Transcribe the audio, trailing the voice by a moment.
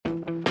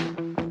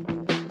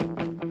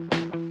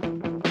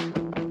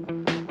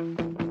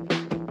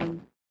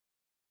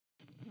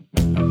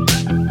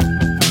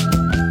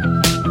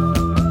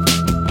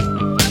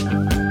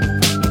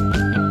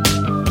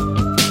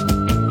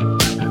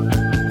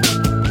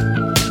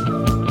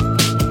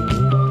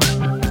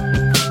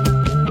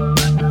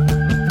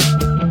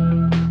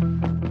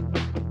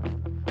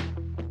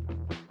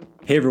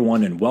Hey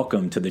everyone, and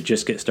welcome to the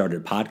Just Get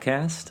Started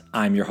podcast.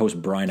 I'm your host,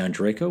 Brian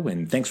Andreco,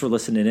 and thanks for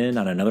listening in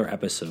on another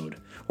episode.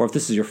 Or if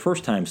this is your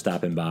first time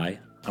stopping by,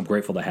 I'm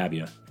grateful to have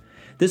you.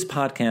 This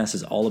podcast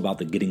is all about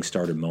the getting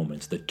started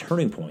moments, the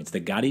turning points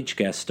that got each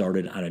guest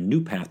started on a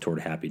new path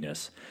toward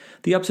happiness,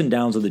 the ups and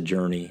downs of the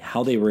journey,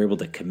 how they were able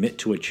to commit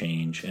to a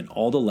change, and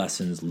all the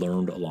lessons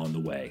learned along the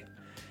way.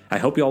 I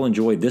hope you all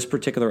enjoyed this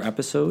particular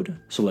episode,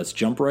 so let's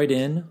jump right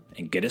in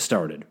and get it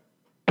started.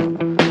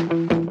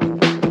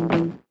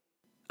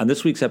 On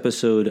this week's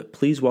episode,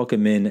 please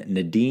welcome in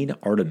Nadine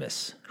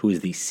Artemis, who is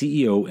the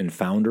CEO and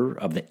founder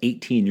of the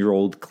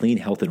 18-year-old clean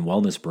health and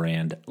wellness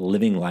brand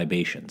Living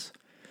Libations,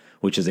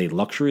 which is a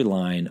luxury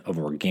line of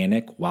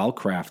organic,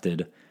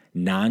 well-crafted,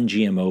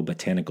 non-GMO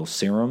botanical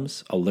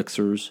serums,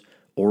 elixirs,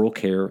 oral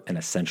care, and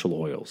essential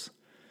oils.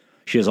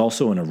 She is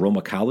also an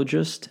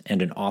aromacologist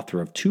and an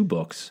author of 2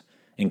 books,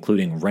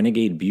 including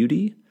Renegade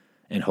Beauty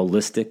and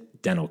Holistic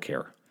Dental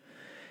Care.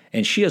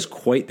 And she has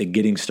quite the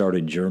getting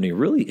started journey.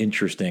 Really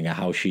interesting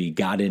how she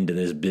got into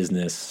this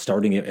business,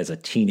 starting it as a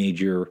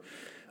teenager,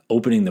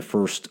 opening the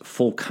first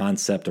full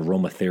concept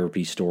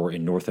aromatherapy store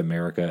in North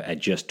America at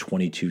just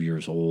 22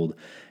 years old.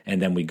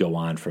 And then we go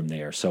on from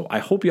there. So I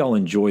hope you all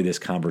enjoy this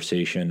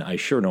conversation. I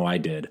sure know I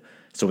did.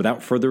 So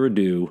without further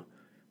ado,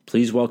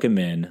 please welcome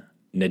in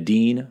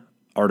Nadine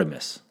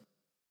Artemis.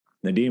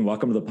 Nadine,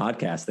 welcome to the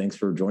podcast. Thanks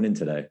for joining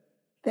today.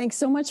 Thanks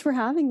so much for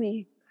having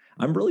me.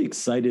 I'm really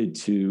excited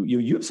to,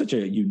 you have such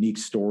a unique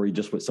story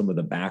just with some of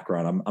the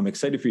background. I'm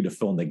excited for you to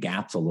fill in the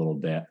gaps a little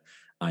bit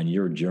on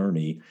your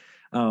journey.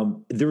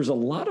 There's a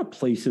lot of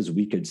places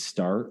we could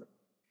start,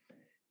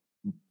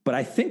 but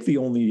I think the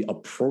only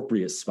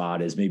appropriate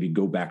spot is maybe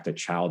go back to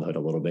childhood a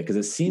little bit, because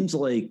it seems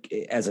like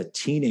as a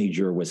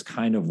teenager was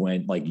kind of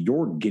when like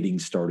your getting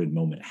started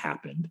moment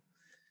happened.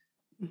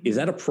 Is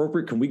that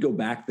appropriate? Can we go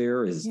back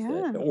there?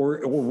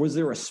 Or was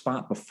there a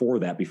spot before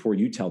that, before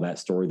you tell that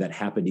story, that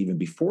happened even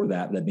before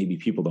that maybe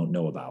people don't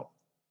know about?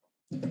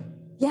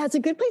 Yeah, it's a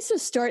good place to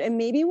start. And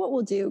maybe what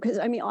we'll do, because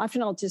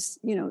often I'll just,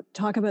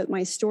 talk about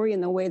my story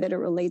in the way that it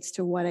relates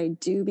to what I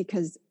do,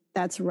 because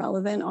that's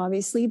relevant,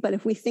 obviously. But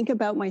if we think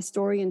about my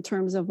story in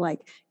terms of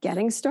like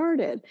getting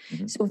started,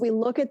 so if we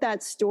look at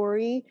that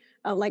story,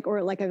 I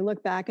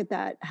look back at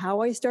that,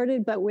 how I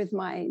started, but with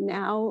my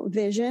now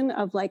vision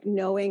of like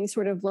knowing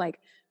sort of like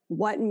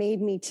what made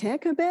me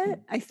tick a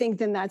bit, I think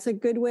then that's a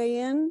good way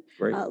in,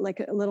 right. Like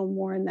a little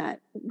more in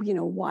that,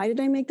 why did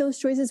I make those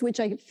choices,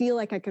 which I feel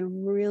like I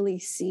can really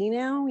see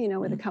now,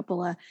 with a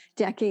couple of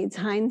decades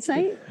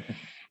hindsight.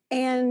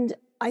 And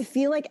I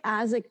feel like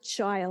as a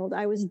child,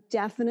 I was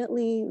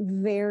definitely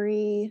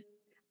very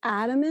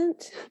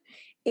adamant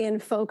in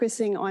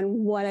focusing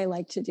on what I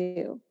like to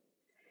do.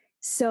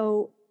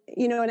 So,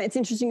 and it's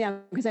interesting now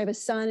because I have a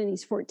son and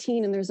he's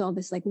 14 and there's all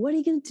this like, what are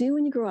you going to do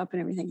when you grow up and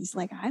everything? He's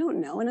like, I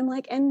don't know. And I'm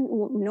like,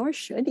 nor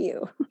should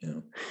you. Yeah.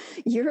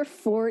 You're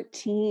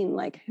 14.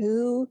 Like,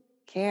 who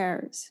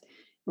cares?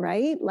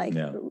 Right? Like,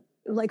 yeah.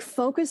 Like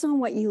focus on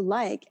what you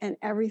like and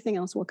everything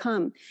else will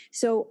come.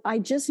 So I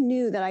just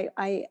knew that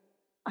I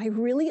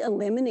really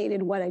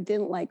eliminated what I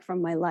didn't like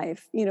from my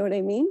life. You know what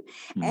I mean?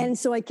 Mm-hmm. And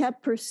so I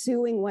kept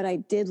pursuing what I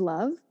did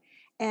love.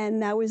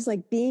 And that was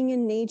like being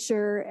in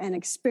nature and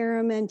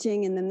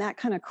experimenting. And then that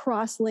kind of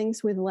cross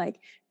links with like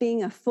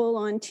being a full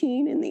on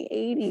teen in the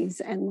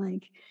 80s and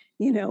like,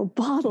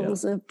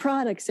 bottles of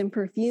products and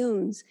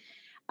perfumes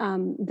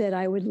that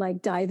I would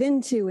like dive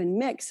into and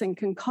mix and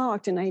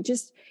concoct. And I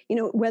just,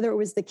 whether it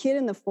was the kid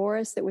in the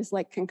forest that was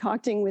like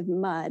concocting with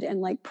mud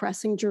and like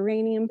pressing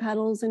geranium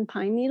petals and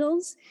pine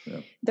needles,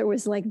 there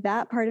was like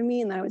that part of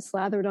me, and then I would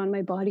slather it on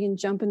my body and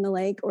jump in the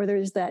lake. Or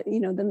there's that,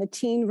 then the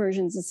teen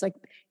versions, it's like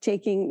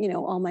taking,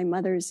 all my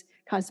mother's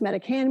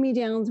cosmetic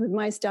hand-me-downs with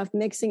my stuff,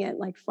 mixing it,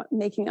 like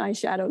making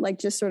eyeshadow, like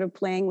just sort of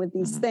playing with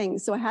these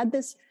things. So I had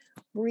this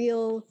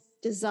real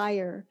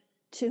desire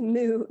to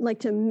move, like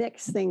to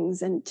mix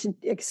things and to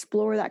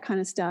explore that kind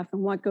of stuff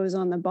and what goes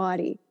on the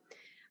body.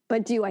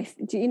 But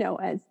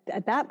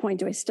at that point,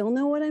 do I still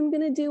know what I'm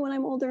going to do when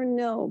I'm older?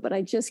 No, but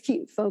I just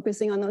keep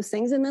focusing on those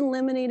things and then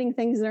eliminating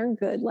things that aren't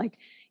good. Like,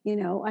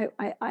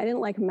 I didn't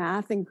like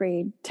math in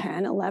grade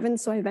 10, 11.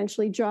 So I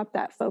eventually dropped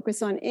that,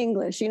 focus on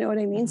English. You know what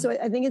I mean? So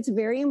I think it's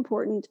very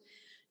important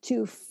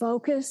to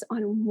focus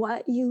on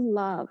what you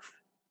love,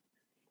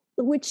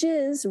 which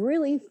is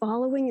really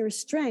following your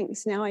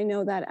strengths. Now I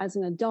know that as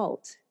an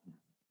adult.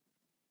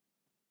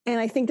 And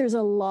I think there's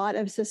a lot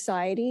of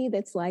society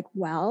that's like,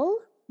 well,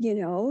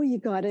 you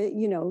got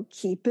to,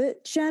 keep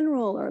it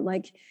general, or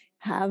like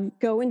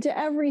go into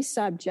every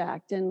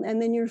subject. And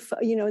then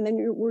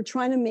we're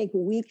trying to make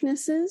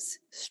weaknesses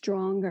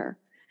stronger,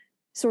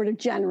 sort of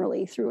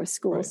generally through a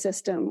school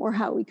system, or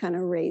how we kind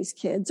of raise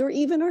kids, or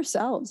even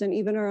ourselves and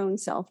even our own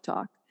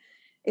self-talk.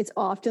 It's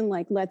often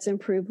like, let's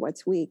improve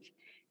what's weak.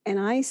 And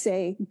I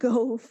say,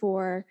 go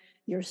for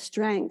your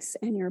strengths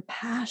and your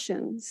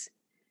passions.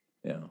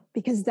 Yeah.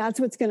 Because that's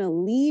what's going to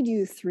lead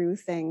you through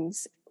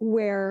things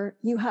where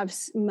you have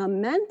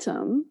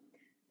momentum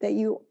that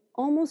you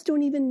almost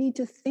don't even need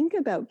to think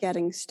about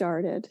getting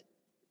started,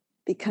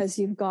 because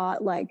you've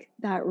got like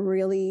that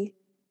really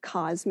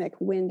cosmic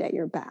wind at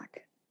your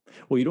back.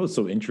 Well, you know what's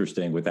so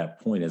interesting with that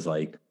point is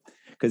like,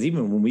 because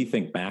even when we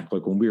think back,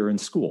 like when we were in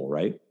school,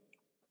 right?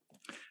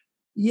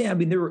 Yeah, I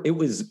mean, it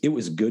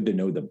was good to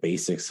know the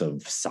basics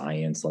of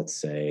science, let's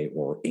say,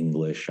 or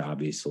English,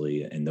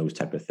 obviously, and those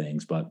type of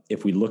things. But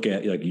if we look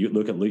at like you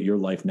look at your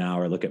life now,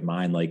 or look at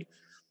mine, like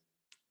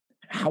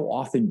how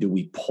often do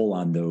we pull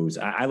on those?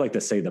 I like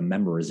to say the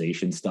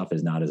memorization stuff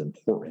is not as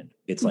important.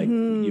 It's like,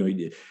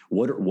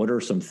 what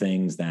are some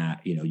things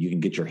that, you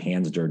can get your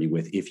hands dirty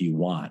with if you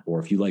want, or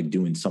if you like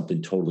doing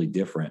something totally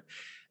different.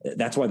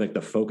 That's why like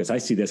the focus, I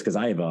see this because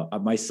I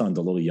have my son's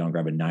a little younger.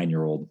 I have a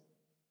 9-year-old,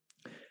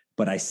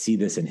 but I see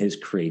this in his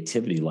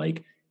creativity.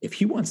 Like if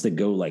he wants to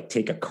go like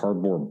take a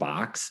cardboard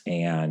box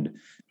and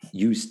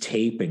use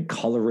tape and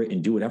color it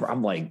and do whatever,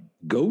 I'm like,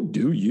 go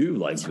do you.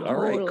 Like, totally.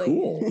 All right,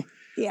 cool.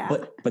 Yeah.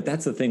 But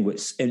that's the thing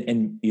with,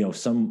 and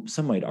some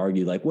might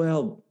argue like,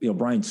 well,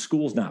 Brian,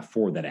 school's not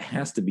for that. It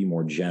has to be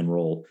more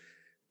general,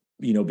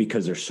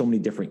 because there's so many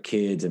different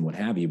kids and what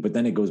have you. But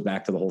then it goes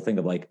back to the whole thing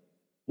of like,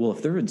 well,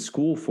 if they're in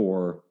school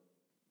for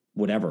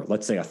whatever,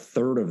 let's say a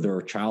third of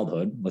their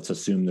childhood, let's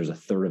assume there's a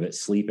third of it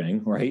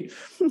sleeping, right?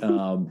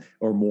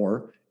 Or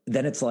more,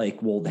 then it's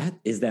like, well,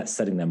 that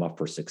setting them up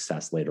for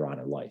success later on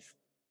in life?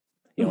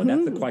 And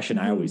that's the question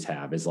I always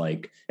have is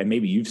like, and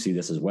maybe you see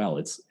this as well.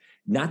 It's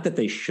not that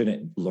they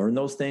shouldn't learn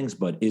those things,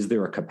 but is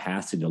there a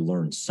capacity to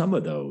learn some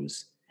of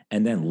those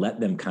and then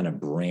let them kind of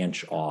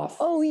branch off?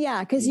 Oh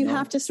yeah. Cause you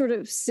have to sort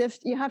of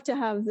sift, you have to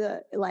have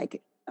the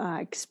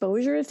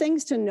exposure to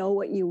things to know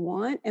what you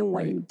want and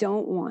what you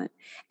don't want.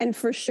 And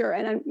for sure.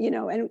 And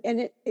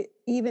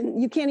even,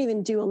 you can't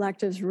even do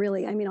electives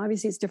really. I mean,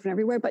 obviously it's different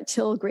everywhere, but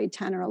till grade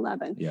 10 or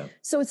 11. Yeah.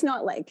 So it's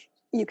not like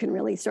you can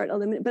really start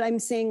eliminating, but I'm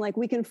saying like,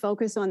 we can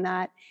focus on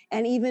that.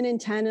 And even in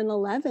 10 and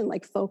 11,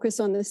 like focus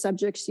on the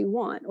subjects you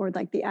want, or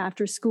like the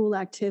after school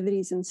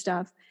activities and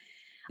stuff.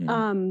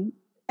 And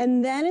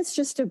then it's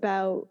just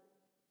about,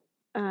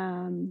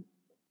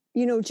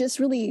 just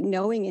really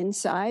knowing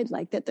inside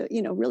like that,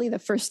 really the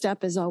first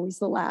step is always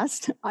the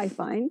last, I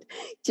find.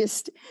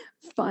 Just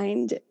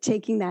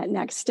taking that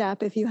next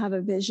step if you have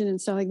a vision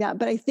and stuff like that.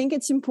 But I think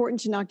it's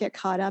important to not get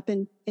caught up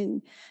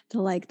in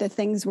like the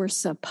things we're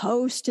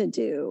supposed to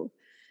do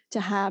to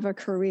have a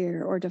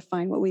career or to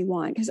find what we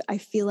want. Because I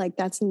feel like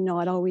that's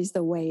not always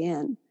the way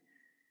in.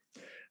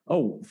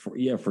 Oh,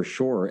 for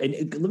sure. And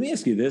let me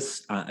ask you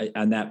this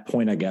on that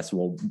point, I guess,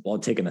 while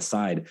taking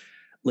aside,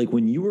 like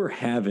when you were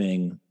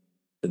having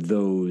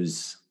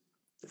those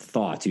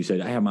thoughts, you said,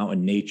 I am out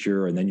in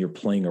nature, and then you're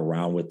playing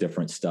around with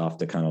different stuff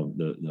to kind of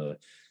the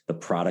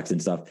products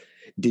and stuff.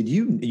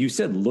 You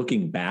said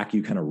looking back,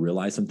 you kind of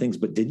realized some things,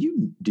 but did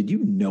you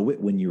know it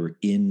when you were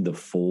in the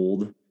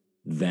fold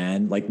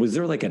then? Like, was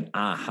there like an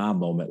aha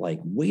moment? Like,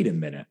 wait a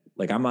minute,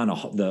 like I'm on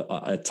the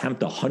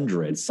attempt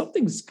 100.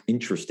 Something's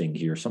interesting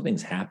here.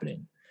 Something's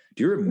happening.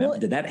 Do you remember,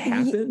 did that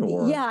happen?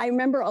 Or? Yeah, I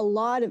remember a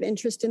lot of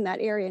interest in that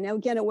area. Now,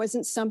 again, it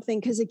wasn't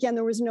something, because again,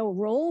 there was no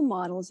role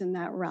models in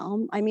that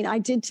realm. I mean, I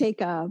did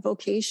take a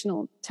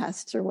vocational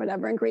test or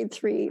whatever in grade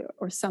 3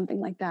 or something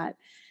like that,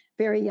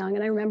 very young.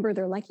 And I remember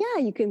they're like,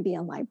 yeah, you can be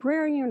a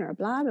librarian or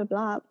blah, blah,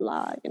 blah,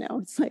 blah.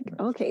 It's like,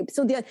 okay.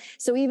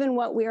 So even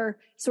what we're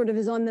sort of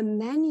is on the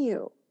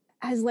menu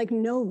has like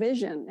no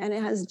vision, and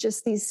it has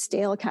just these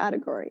stale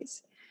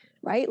categories,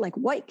 right? Like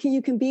what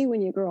you can be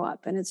when you grow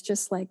up. And it's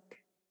just like,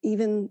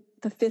 even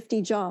the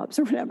 50 jobs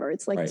or whatever,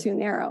 it's like too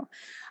narrow.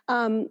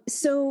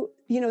 So,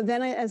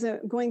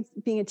 then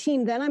being a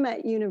teen, then I'm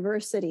at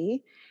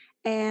university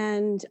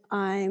and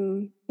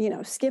I'm,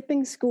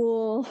 skipping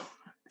school,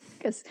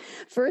 because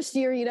first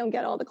year you don't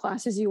get all the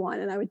classes you want.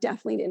 And I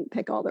definitely didn't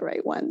pick all the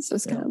right ones. So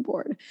it's kind of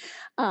bored.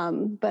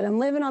 But I'm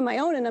living on my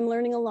own and I'm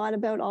learning a lot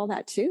about all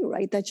that too,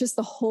 right? That's just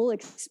the whole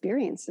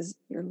experience is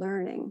you're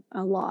learning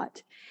a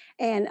lot.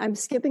 And I'm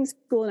skipping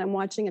school and I'm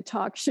watching a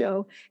talk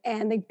show,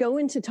 and they go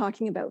into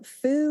talking about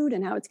food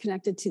and how it's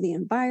connected to the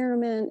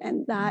environment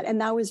and that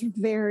was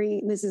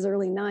this is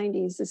early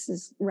 90s. This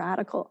is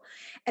radical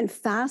and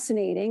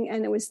fascinating.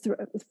 And it was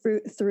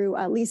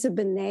through Lisa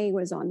Bonet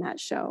was on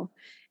that show.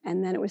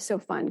 And then it was so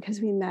fun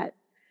because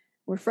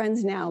we're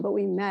friends now, but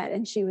we met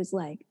and she was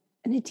like,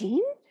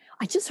 Nadine,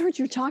 I just heard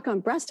your talk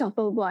on breast health,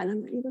 blah, blah, blah. And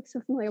I'm like, you look so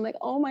familiar. I'm like,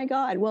 oh my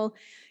God. Well,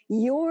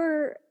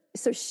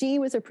 so she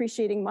was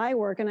appreciating my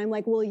work. And I'm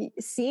like, well,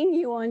 seeing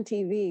you on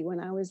TV when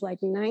I was like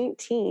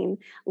 19,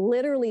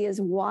 literally is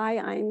why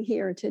I'm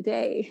here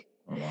today.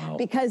 Oh, wow.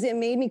 Because it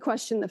made me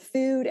question the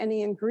food and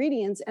the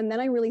ingredients. And then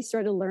I really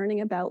started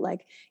learning about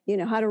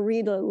how to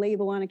read a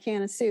label on a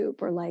can of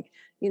soup, or like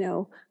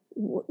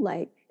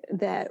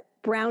that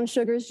brown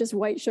sugar is just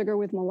white sugar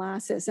with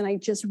molasses. And I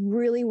just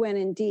really went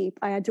in deep.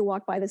 I had to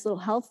walk by this little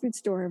health food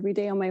store every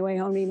day on my way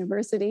home to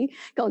university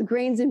called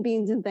Grains and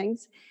Beans and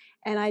Things.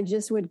 And I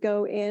just would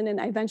go in,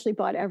 and I eventually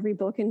bought every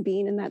book and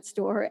bean in that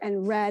store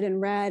and read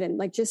and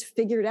like just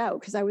figured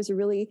out, because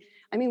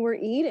we're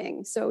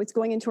eating, so it's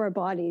going into our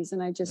bodies.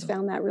 And I just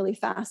found that really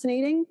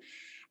fascinating.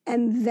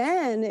 And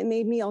then it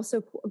made me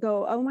also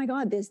go, oh my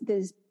God,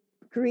 this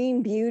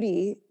Green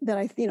Beauty that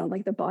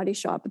like the Body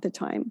Shop at the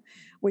time,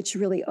 which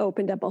really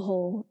opened up a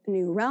whole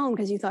new realm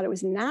because you thought it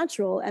was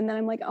natural. And then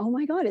I'm like, oh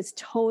my God, it's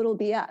total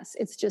BS.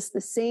 It's just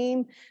the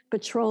same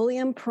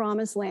petroleum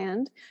promised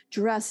land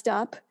dressed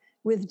up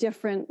with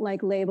different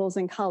like labels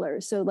and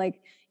colors. So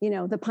like,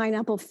 the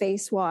pineapple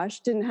face wash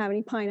didn't have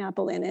any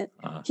pineapple in it.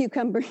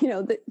 Cucumber,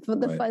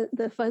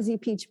 the fuzzy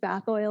peach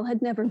bath oil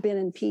had never been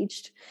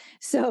impeached.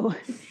 So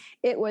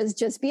it was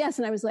just BS.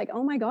 And I was like,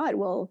 oh my God,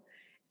 well,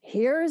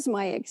 here's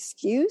my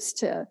excuse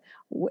to,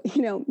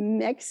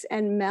 mix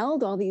and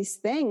meld all these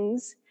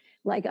things.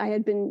 Like I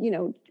had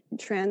been,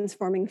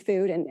 transforming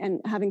food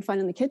and having fun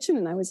in the kitchen.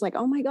 And I was like,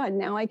 oh my God,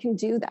 now I can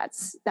do that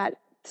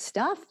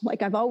stuff.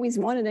 Like I've always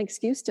wanted an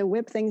excuse to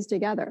whip things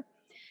together.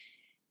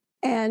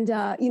 And,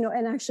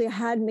 and actually I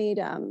had made,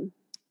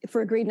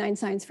 for a grade 9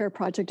 science fair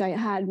project, I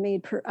had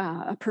made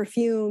a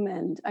perfume,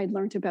 and I'd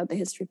learned about the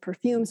history of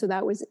perfume. So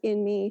that was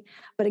in me.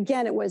 But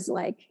again, it was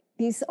like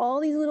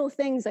all these little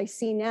things I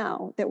see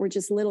now that were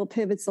just little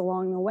pivots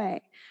along the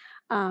way.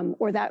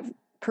 Or that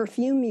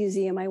perfume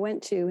museum I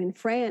went to in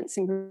France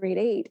in grade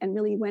 8 and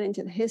really went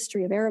into the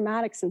history of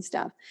aromatics and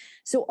stuff.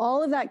 So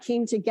all of that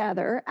came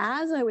together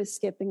as I was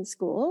skipping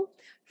school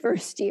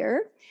first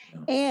year.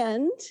 Yeah.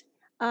 And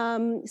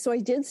so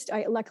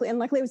luckily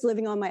I was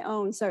living on my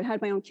own. So I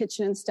had my own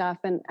kitchen and stuff.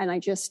 And I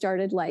just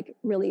started like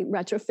really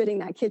retrofitting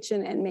that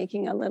kitchen and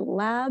making a little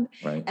lab.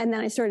 Right. And then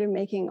I started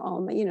making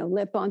all my,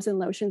 lip balms and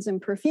lotions and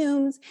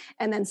perfumes,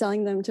 and then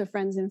selling them to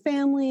friends and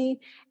family.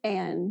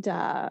 And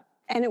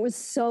it was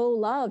so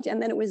loved. And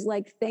then it was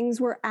like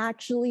things were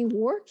actually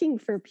working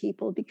for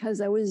people because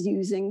I was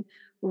using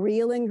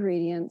real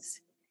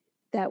ingredients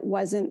that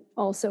wasn't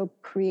also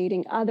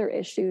creating other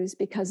issues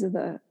because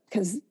a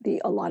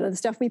lot of the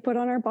stuff we put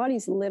on our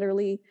bodies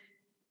literally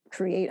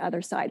create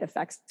other side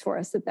effects for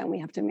us that then we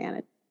have to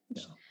manage.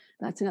 Yeah.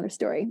 That's another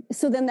story.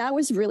 So then that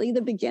was really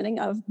the beginning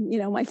of,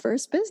 my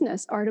first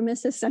business,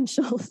 Artemis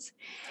Essentials.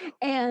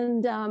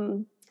 And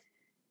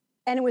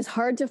it was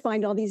hard to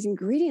find all these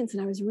ingredients.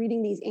 And I was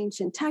reading these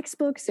ancient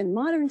textbooks and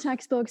modern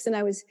textbooks. And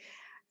I was,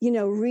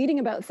 reading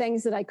about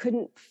things that I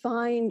couldn't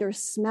find or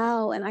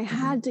smell. And I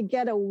had to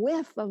get a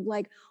whiff of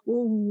like,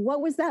 well,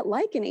 what was that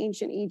like in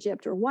ancient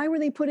Egypt? Or why were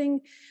they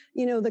putting,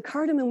 the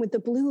cardamom with the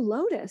blue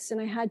lotus?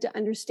 And I had to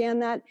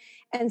understand that.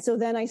 And so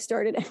then I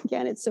started,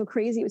 again, it's so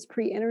crazy. It was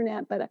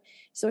pre-internet, but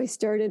so I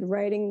started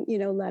writing,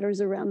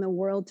 letters around the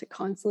world to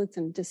consulates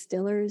and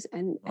distillers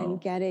and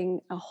getting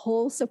a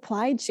whole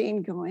supply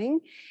chain going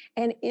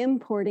and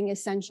importing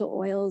essential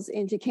oils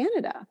into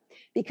Canada,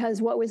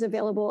 because what was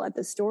available at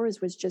the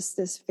stores was just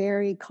this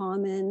very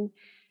common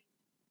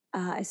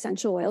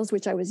essential oils,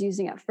 which I was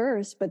using at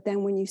first. But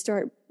then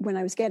when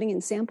I was getting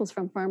in samples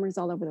from farmers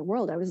all over the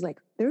world, I was like,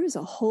 there is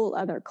a whole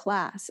other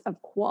class of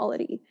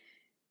quality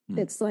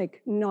that's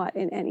like not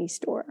in any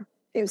store.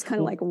 It was kind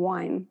of like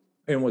wine.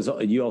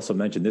 And you also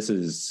mentioned this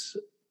is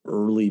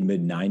early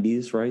mid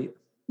 90s, right?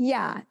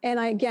 Yeah. And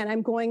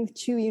I'm going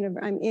to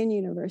I'm in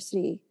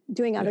university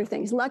doing other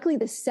things. Luckily,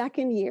 the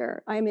second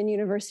year I'm in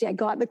university, I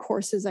got the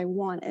courses I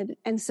wanted.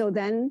 And so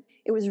then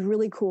it was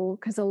really cool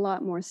because a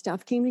lot more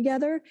stuff came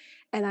together.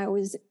 And I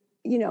was,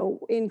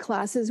 in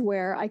classes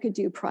where I could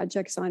do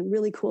projects on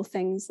really cool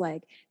things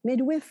like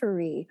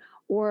midwifery,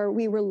 or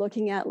we were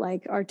looking at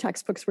like our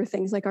textbooks were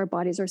things like Our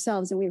Bodies,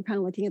 Ourselves. And we were kind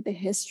of looking at the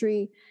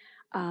history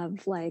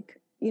of like,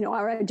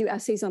 I do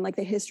essays on like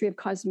the history of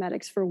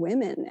cosmetics for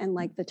women and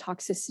like the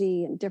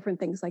toxicity and different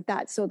things like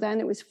that. So then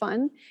it was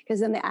fun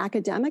because then the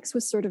academics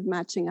was sort of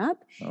matching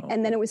up.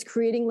 And then it was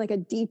creating like a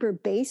deeper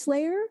base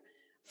layer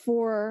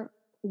for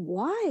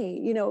why,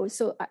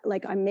 so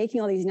like I'm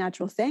making all these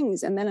natural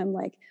things. And then I'm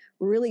like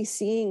really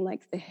seeing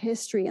like the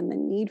history and the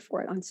need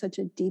for it on such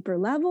a deeper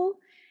level.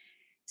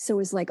 So it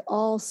was like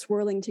all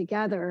swirling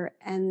together.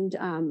 And,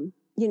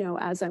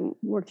 as I'm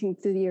working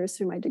through the years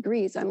through my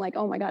degrees, I'm like,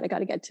 oh my God, I got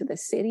to get to the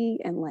city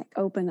and like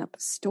open up a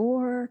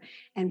store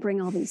and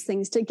bring all these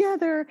things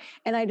together.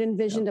 And I'd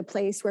envisioned a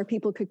place where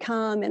people could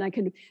come and I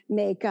could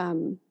make,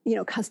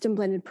 custom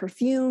blended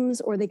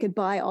perfumes, or they could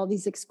buy all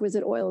these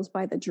exquisite oils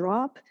by the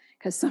drop.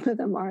 Because some of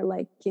them are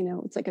like,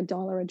 it's like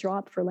 $1 a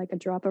drop for like a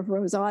drop of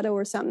Rosado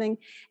or something.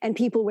 And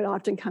people would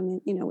often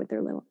come in, with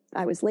their little,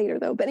 I was later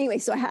though. But anyway,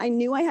 so I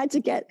knew I had to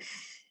get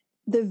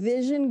the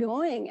vision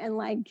going and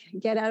like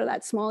get out of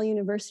that small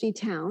university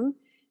town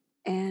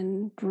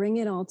and bring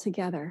it all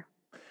together.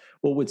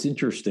 Well, what's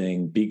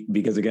interesting,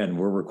 because again,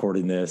 we're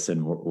recording this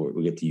and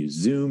we get to use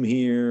Zoom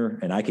here,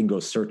 and I can go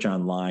search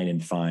online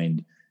and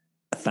find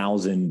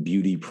 1,000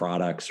 beauty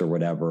products or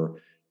whatever.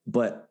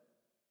 But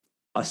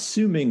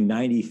assuming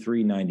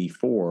 93,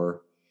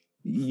 94,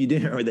 you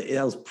didn't, or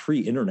that was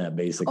pre-internet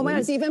basically. Oh my God,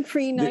 it's even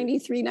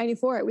pre-93,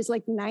 94. It was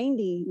like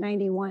 90,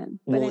 91.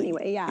 But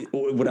anyway, yeah.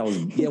 What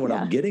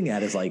I'm getting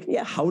at is like,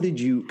 how did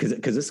you,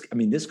 because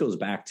this goes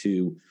back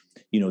to,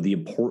 the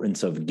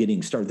importance of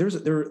getting started.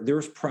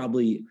 There's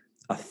probably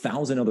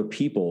 1,000 other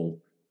people,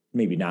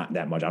 maybe not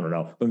that much, I don't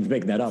know, I'm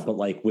making that up, but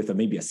like with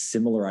maybe a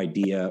similar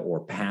idea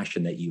or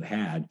passion that you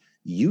had,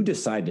 you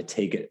decide to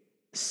take it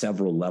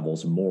several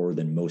levels more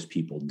than most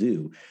people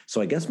do.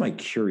 So I guess my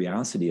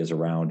curiosity is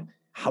around,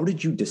 how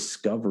did you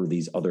discover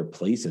these other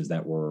places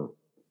that were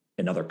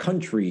in other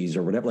countries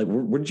or whatever? Like,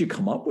 where did you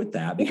come up with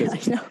that?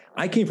 Because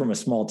I came from a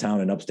small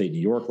town in upstate New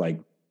York. Like,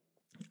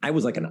 I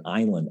was like on an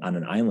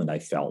island. I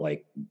felt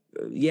like,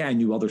 I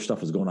knew other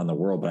stuff was going on in the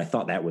world, but I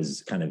thought that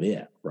was kind of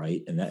it.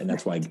 Right. And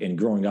that's why, and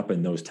growing up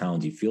in those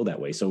towns, you feel that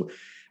way. So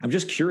I'm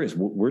just curious,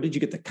 where did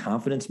you get the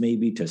confidence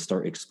maybe to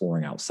start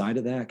exploring outside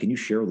of that? Can you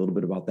share a little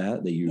bit about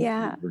that you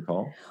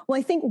recall? Well,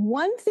 I think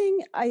one thing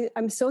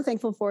I'm so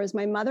thankful for is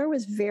my mother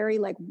was very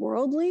like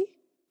worldly.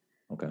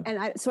 Okay.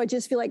 And so I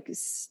just feel like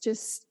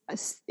just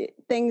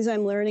things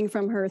I'm learning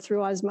from her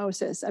through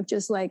osmosis of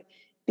just like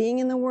being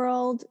in the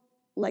world,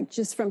 like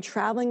just from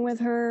traveling with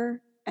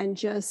her, and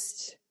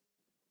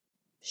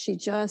she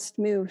just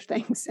moved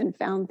things and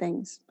found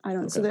things.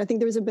 So I think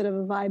there was a bit of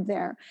a vibe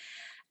there.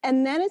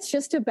 And then it's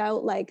just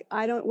about like,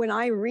 when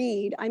I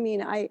read,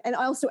 and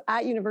also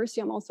at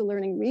university, I'm also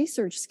learning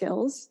research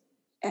skills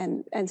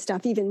and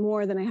stuff even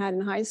more than I had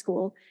in high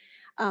school.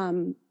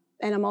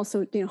 And I'm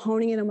also,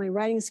 honing in on my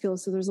writing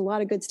skills. So there's a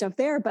lot of good stuff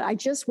there. But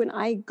when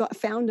I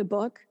found a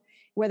book,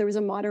 whether it was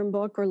a modern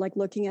book or like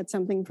looking at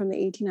something from the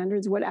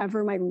 1800s,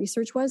 whatever my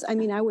research was,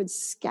 I would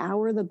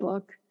scour the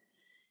book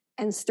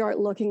and start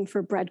looking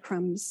for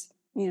breadcrumbs,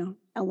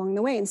 along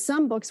the way. And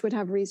some books would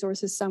have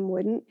resources, some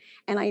wouldn't.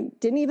 And I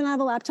didn't even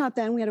have a laptop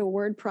then. We had a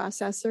word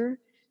processor.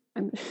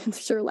 I'm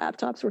sure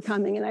laptops were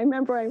coming. And I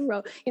remember I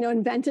wrote,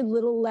 invented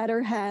little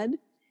letterhead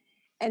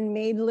and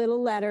made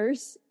little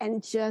letters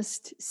and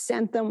just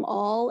sent them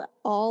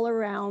all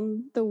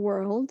around the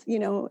world,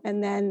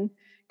 and then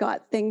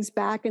got things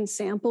back in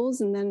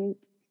samples, and then,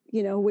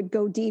 would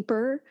go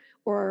deeper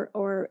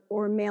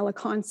or mail a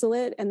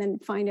consulate and then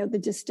find out the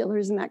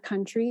distillers in that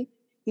country.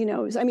 It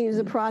was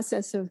a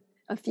process of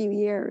a few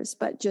years,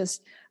 but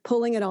just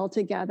pulling it all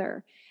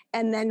together.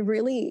 And then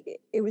really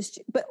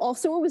but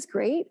also what was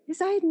great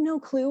is I had no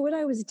clue what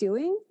I was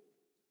doing.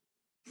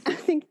 I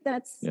think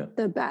that's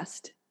the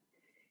best.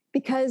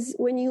 Because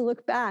when you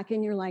look back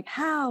and you're like,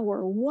 how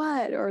or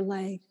what, or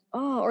like,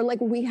 or like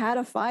we had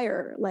a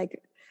fire,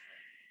 like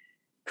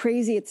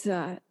crazy. It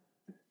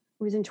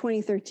was in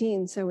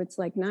 2013. So it's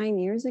like 9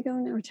 years ago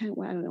now, or 10.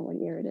 Well, I don't know what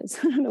year it is.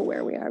 I don't know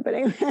where we are, but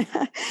anyway.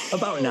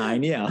 About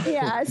 9. Yeah.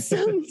 Yeah.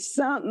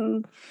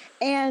 Something.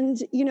 And,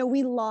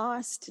 we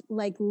lost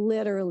like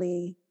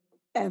literally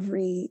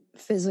every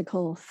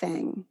physical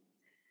thing,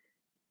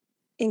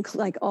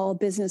 like all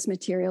business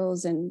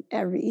materials and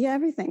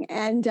everything.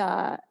 And,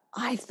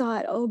 I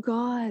thought, oh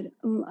God,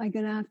 am I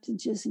going to have to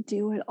just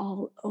do it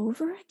all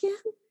over again?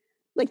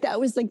 Like that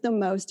was like the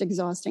most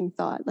exhausting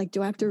thought. Like,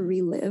 do I have to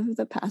relive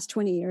the past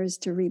 20 years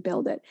to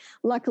rebuild it?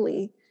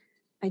 Luckily,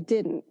 I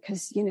didn't,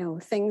 because,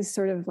 things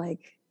sort of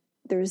like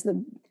there's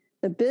the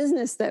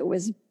business that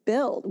was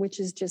built, which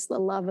is just the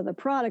love of the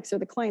products or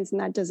the clients,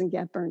 and that doesn't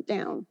get burnt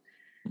down.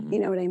 You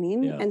know what I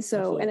mean? Yeah, and so,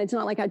 absolutely. And it's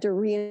not like I had to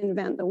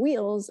reinvent the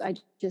wheels. I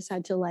just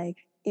had to like,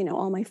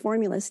 all my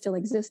formulas still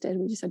existed.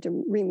 We just had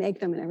to remake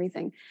them and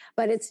everything.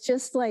 But it's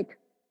just like,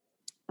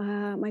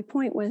 my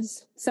point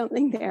was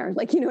something there.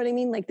 Like, you know what I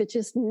mean? Like that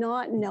just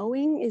not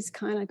knowing is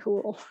kind of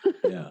cool.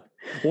 Yeah.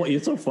 Well,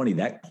 it's so funny.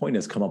 That point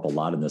has come up a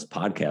lot in this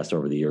podcast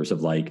over the years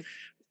of like,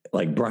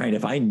 Brian,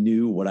 if I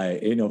knew what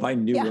what it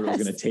was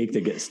going to take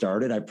to get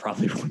started, I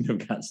probably wouldn't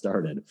have got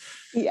started.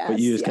 Yes, but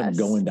you just kept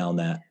going down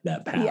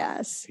that path.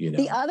 Yes.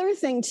 The other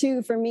thing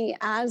too, for me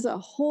as a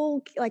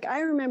whole, like I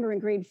remember in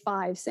grade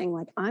 5 saying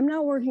like, I'm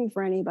not working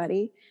for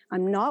anybody.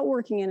 I'm not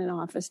working in an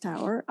office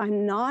tower.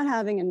 I'm not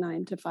having a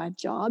 9-to-5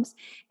 jobs.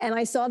 And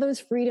I saw those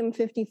Freedom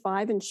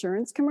 55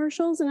 insurance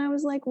commercials. And I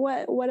was like,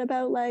 what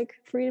about like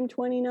Freedom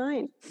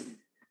 29?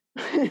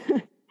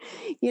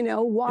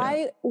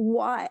 Why?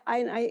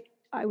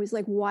 I was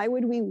like, why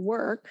would we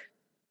work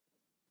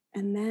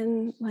and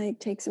then like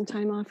take some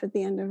time off at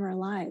the end of our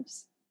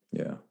lives?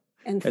 Yeah.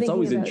 And it's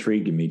always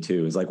intriguing me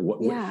too. It's like, what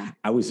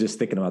I was just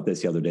thinking about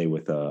this the other day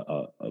with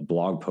a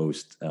blog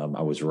post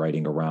I was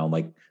writing around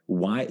like,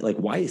 why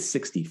is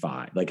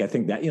 65? Like, I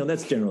think that,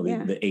 that's generally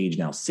the age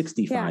now,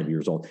 65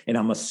 years old. And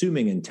I'm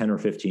assuming in 10 or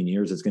 15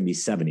 years, it's going to be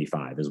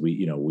 75 as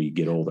we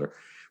get older.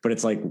 But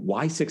it's like,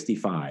 why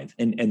 65?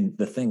 And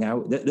the thing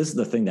this is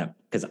the thing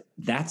because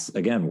that's,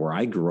 again, where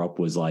I grew up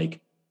was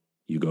like,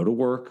 you go to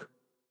work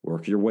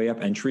your way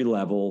up entry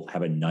level,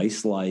 have a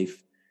nice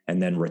life,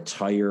 and then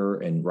retire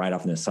and ride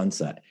off in the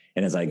sunset.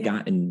 And as I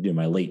got into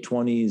my late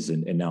 20s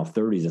and now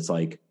 30s, it's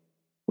like,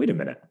 wait a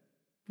minute.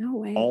 No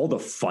way. All the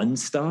fun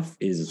stuff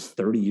is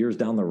 30 years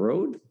down the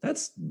road.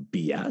 That's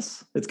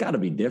BS. It's got to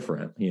be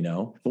different,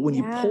 But when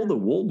you pull the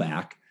wool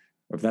back,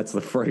 or if that's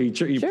the phrase,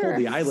 you pull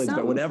the eyelids,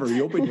 but whatever,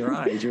 you open your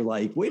eyes, you're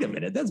like, wait a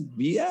minute, that's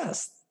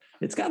BS.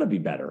 It's got to be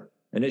better.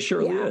 And it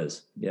surely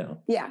is. Yeah.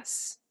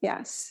 Yes.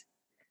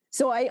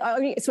 So I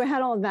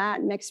had all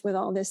that mixed with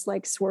all this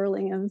like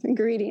swirling of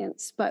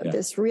ingredients, but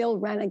this real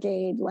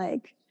renegade,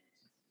 like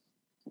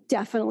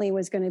definitely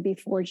was going to be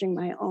forging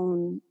my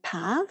own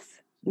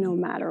path no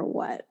matter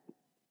what.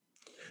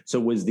 So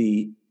was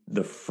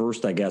the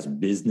first, I guess,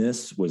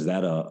 business, was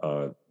that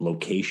a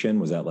location?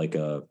 Was that like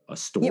a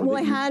store? Yeah,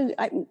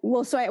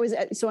 well, so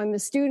I'm a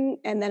student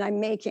and then I'm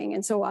making.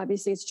 And so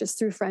obviously it's just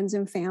through friends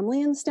and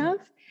family and stuff.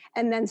 Yeah.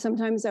 And then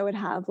sometimes I would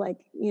have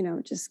like,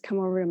 just come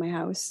over to my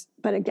house.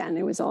 But again,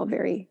 it was all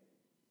very,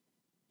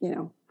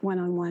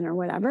 one-on-one or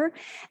whatever.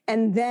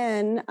 And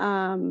then,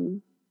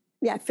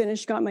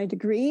 finished, got my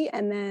degree.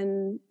 And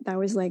then that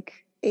was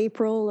like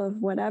April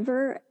of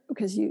whatever,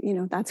 because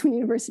that's when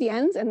university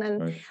ends. And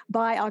then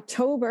by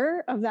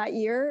October of that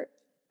year,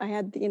 I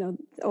had,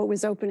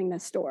 was opening the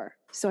store.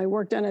 So I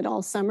worked on it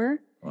all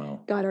summer. Wow.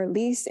 Got our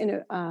lease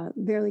in a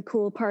really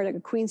cool part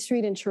of Queen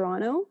Street in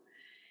Toronto.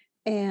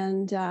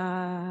 And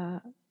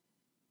that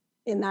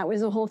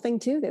was a whole thing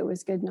too. That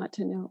was good not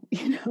to know,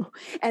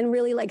 and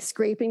really like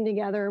scraping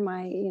together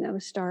my,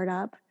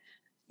 startup,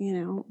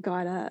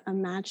 got a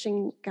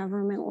matching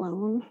government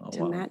loan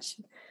to match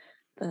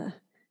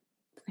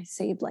I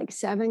saved like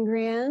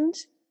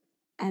 $7,000.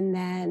 And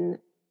then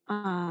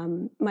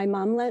my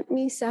mom lent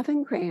me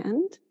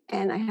 $7,000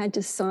 and I had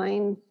to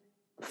sign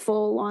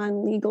full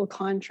on legal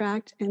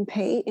contract and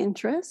pay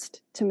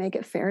interest to make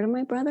it fair to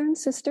my brother and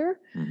sister.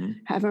 Mm-hmm.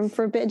 Heaven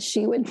forbid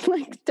she would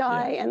like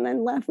die and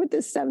then left with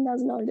this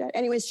 $7,000 debt.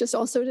 Anyways, just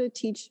also to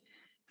teach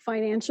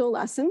financial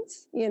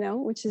lessons,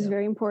 which is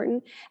very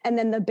important. And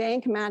then the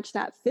bank matched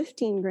that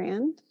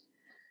 $15,000.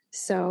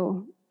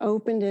 So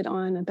opened it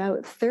on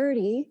about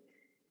 30,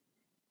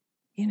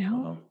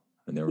 Wow.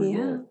 And there we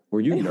go. Were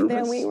you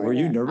nervous? Were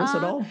you nervous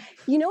at all?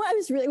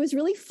 It was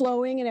really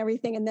flowing and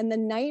everything. And then the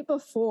night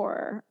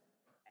before,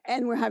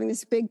 and we're having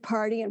this big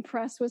party and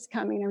press was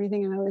coming and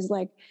everything. And I was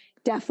like,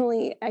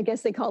 definitely, I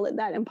guess they call it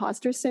that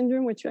imposter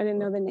syndrome, which I didn't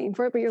know the name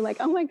for it, but you're like,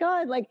 oh my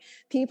God, like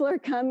people are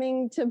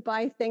coming to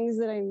buy things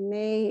that I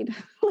made.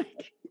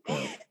 Like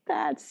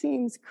that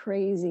seems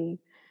crazy.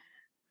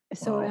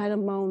 So I had a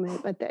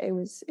moment, but it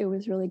was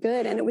really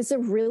good. And it was a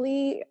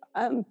really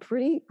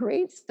pretty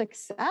great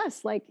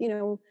success. Like,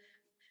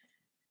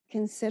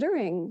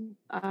 considering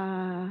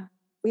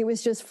it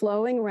was just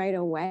flowing right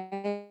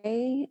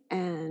away.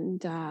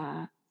 And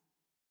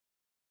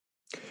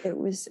it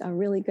was a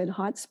really good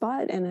hot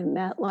spot. And I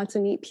met lots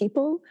of neat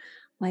people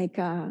like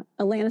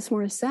Alanis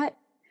Morissette.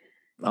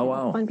 Oh,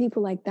 wow. Fun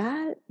people like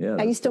that. Yeah,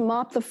 I used to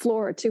mop the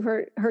floor to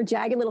her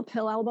Jagged Little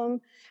Pill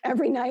album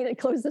every night. I'd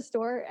close the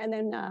store. And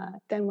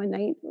then one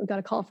night we got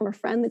a call from a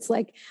friend that's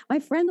like, my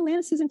friend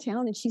Alanis is in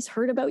town and she's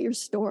heard about your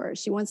store.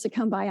 She wants to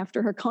come by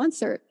after her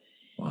concert.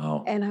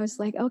 Wow. And I was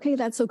like, okay,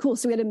 that's so cool.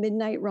 So we had a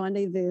midnight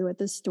rendezvous at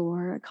the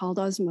store called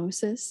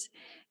Osmosis.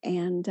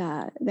 And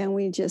then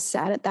we just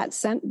sat at that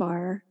scent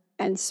bar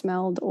and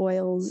smelled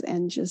oils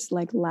and just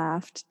like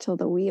laughed till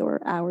the wee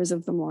hours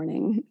of the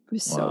morning. It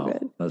was so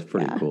good. That's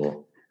pretty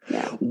cool.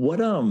 Yeah.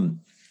 What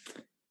I'm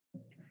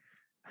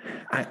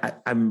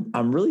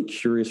really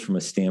curious from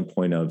a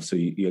standpoint of, so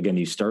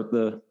you start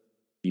the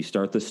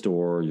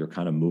store, you're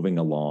kind of moving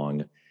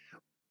along.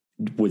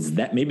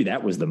 Maybe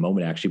that was the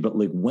moment actually, but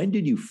like, when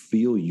did you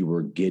feel you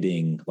were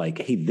getting like,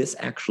 hey, this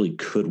actually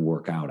could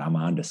work out. I'm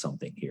onto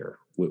something here.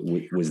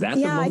 Was that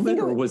the moment,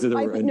 or was it?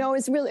 No,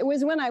 it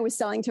was when I was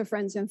selling to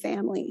friends and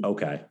family.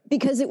 Okay.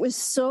 Because it was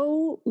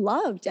so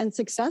loved and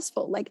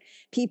successful. Like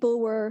people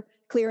were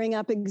clearing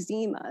up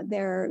eczema.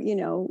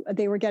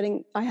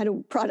 I had a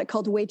product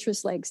called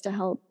Waitress Legs to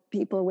help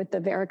people with the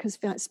varicose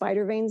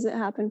spider veins that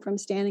happen from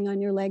standing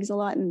on your legs a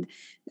lot. And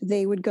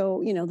they would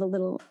go,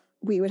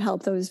 we would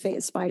help those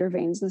spider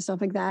veins and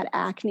stuff like that.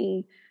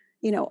 Acne,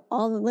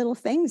 all the little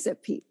things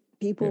that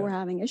people were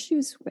having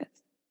issues with.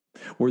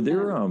 Were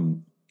there, I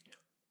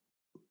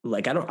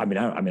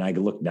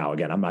look now,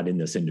 again, I'm not in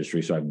this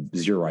industry, so I have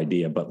zero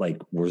idea, but like,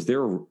 was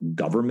there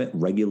government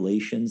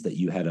regulations that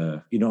you had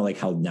like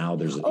how now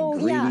there's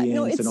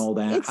ingredients and all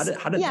that?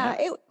 How did that?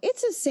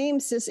 It's the same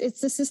system.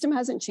 The system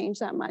hasn't changed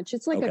that much.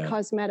 It's like a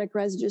cosmetic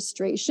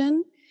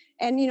registration.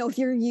 And, if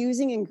you're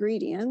using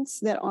ingredients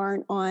that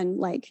aren't on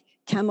like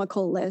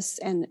chemical lists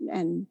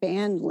and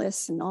banned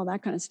lists and all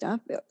that kind of stuff,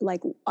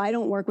 like I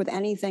don't work with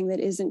anything that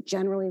isn't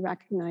generally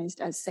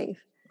recognized as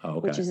safe,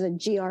 which is a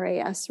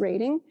GRAS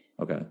rating.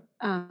 Okay.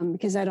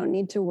 Because I don't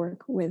need to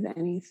work with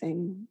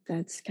anything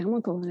that's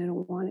chemical and I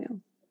don't want to.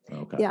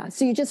 Okay. Yeah.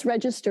 So you just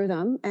register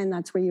them and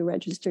that's where you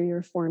register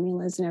your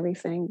formulas and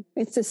everything.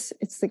 It's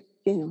the,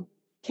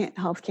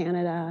 Health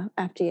Canada,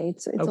 FDA,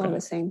 it's all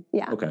the same.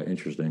 Yeah. Okay.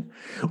 Interesting.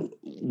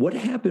 What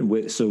happened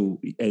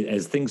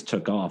as things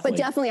took off? But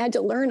definitely I had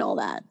to learn all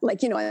that.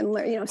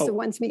 So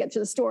once we get to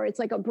the store, it's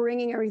like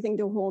bringing everything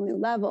to a whole new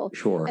level.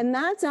 Sure. And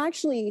that's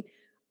actually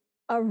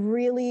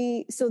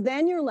so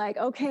then you're like,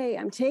 okay,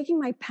 I'm taking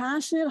my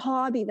passionate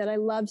hobby that I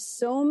love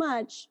so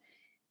much.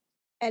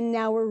 And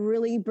now we're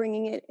really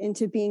bringing it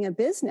into being a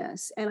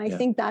business. And I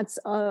think that's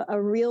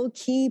a real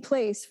key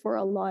place for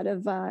a lot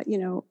of,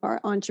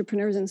 our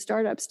entrepreneurs and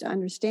startups to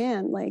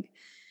understand. Like,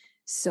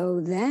 so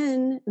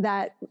then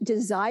that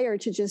desire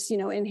to just,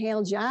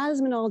 inhale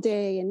jasmine all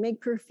day and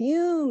make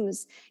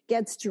perfumes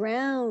gets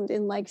drowned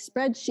in like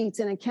spreadsheets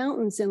and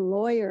accountants and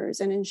lawyers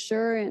and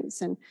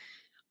insurance and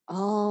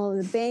all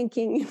the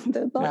banking,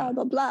 the blah,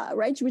 blah, blah,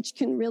 right? Which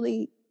can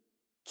really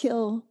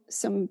kill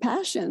some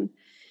passion.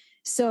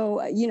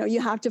 So, you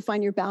have to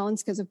find your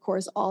balance because, of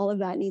course, all of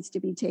that needs to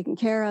be taken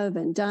care of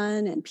and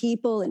done, and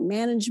people and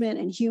management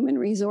and human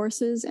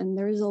resources. And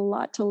there's a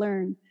lot to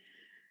learn.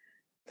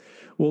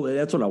 Well,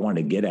 that's what I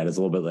wanted to get at, is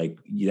a little bit like,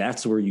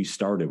 that's where you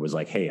started, was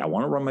like, hey, I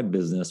want to run my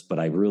business, but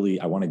I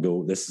want to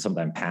go, this is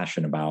something I'm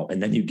passionate about.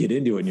 And then you get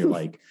into it and you're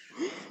like,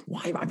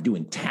 why am I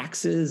doing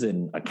taxes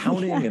and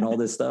accounting and all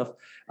this stuff?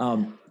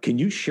 Can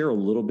you share a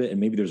little bit, and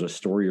maybe there's a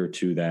story or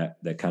two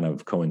that kind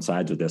of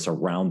coincides with this,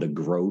 around the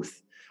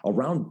growth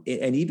around,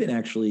 and even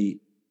actually,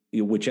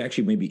 which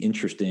actually may be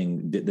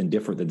interesting than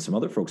different than some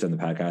other folks on the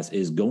podcast,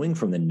 is going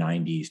from the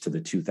 90s to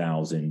the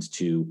 2000s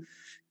to,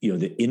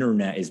 the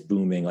internet is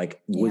booming.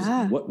 Like,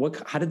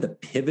 how did the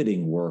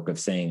pivoting work of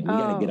saying, we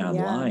got to get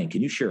online?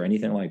 Can you share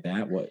anything like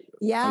that? How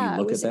you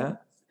look at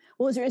that?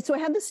 Well, so I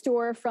had the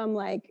store from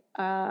like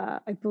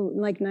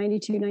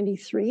 92,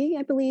 93,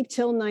 I believe,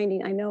 till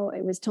 90. I know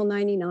it was till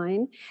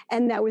 99.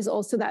 And that was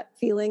also that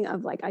feeling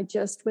of like, I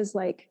just was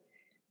like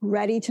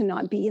ready to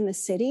not be in the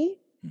city.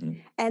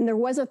 Mm-hmm. And there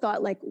was a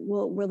thought like,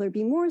 will there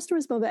be more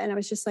stores? Blah, blah. And I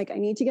was just like, I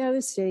need to get out of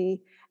the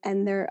city.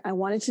 And I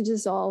wanted to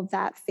dissolve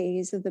that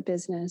phase of the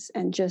business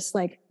and just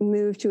like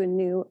move to a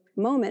new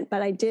moment.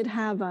 But I did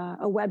have a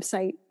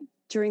website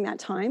during that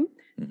time,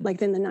 mm-hmm. like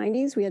in the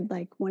 90s. We had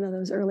like one of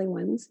those early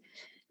ones.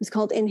 It was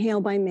called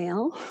Inhale by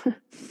Mail,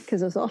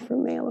 because it was all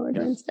from mail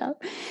order and stuff.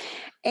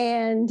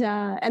 And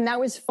that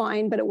was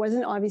fine, but it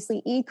wasn't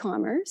obviously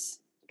e-commerce,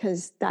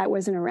 because that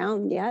wasn't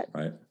around yet,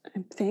 right?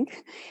 I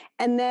think.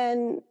 And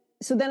then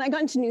I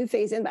got into new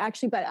phase, and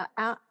actually, but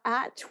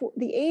at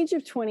the age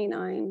of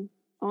 29,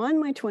 on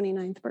my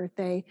 29th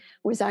birthday,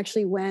 was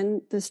actually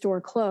when the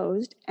store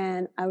closed,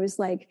 and I was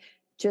like,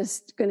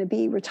 just going to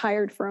be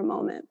retired for a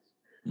moment.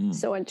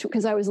 So,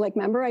 because I was like,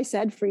 remember I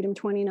said Freedom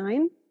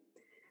 29?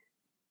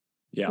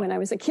 Yeah. When I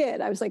was a kid,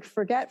 I was like,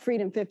 forget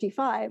Freedom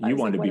 55. You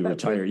wanted to be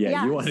retired.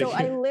 Yeah. So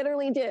I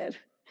literally did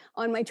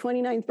on my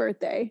 29th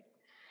birthday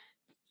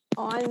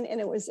and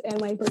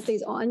my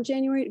birthday's on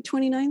January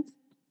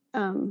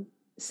 29th.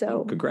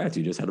 So congrats.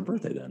 You just had a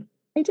birthday then.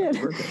 I did.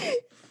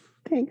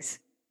 Thanks.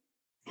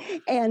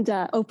 And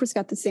Oprah's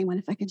got the same one,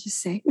 if I can just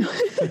say.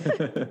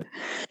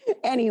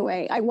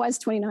 Anyway, I was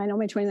 29 on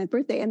my 29th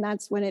birthday, and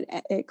that's when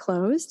it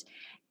closed.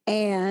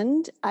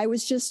 And I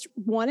was just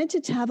wanted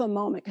to have a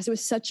moment, because it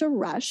was such a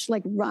rush,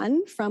 like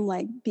run from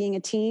like being a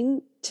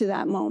teen to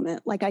that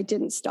moment. Like I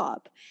didn't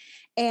stop.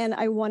 And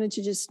I wanted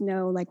to just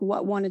know like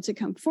what wanted to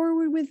come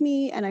forward with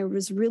me. And I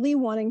was really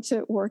wanting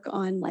to work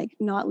on like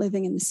not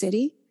living in the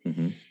city.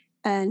 Mm-hmm.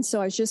 And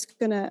so I was just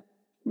going to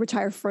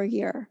retire for a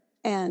year.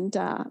 And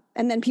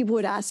then people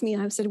would ask me,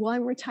 and I said, well,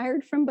 I'm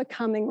retired from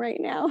becoming right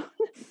now.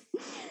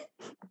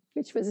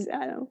 Which was,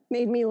 I don't know,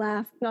 made me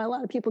laugh. Not a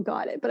lot of people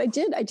got it, but I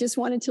did. I just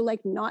wanted to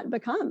like not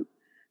become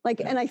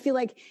like, and I feel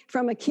like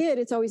from a kid,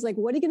 it's always like,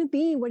 what are you going to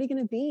be? What are you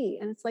going to be?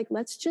 And it's like,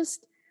 let's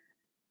just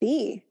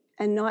be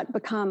and not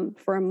become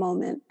for a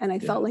moment. And I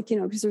felt like,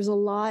 because there's a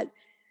lot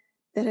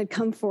that had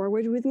come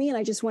forward with me, and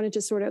I just wanted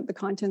to sort out the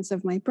contents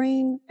of my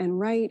brain and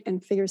write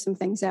and figure some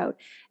things out.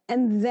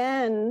 And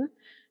then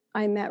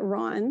I met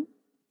Ron,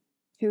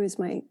 who is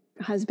my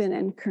husband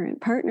and current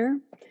partner.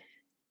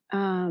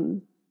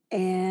 And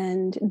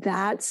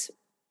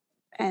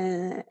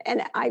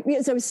I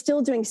was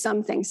still doing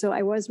something. So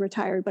I was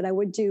retired, but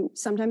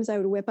sometimes I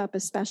would whip up a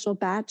special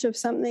batch of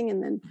something,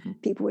 and then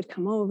people would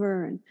come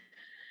over and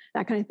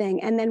that kind of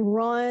thing. And then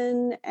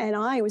Ron and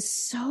I was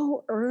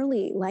so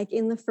early, like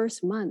in the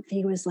first month,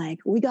 he was like,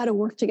 we got to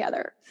work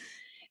together.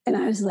 And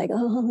I was like,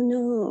 oh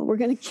no, we're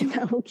going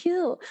to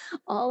kill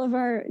all of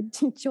our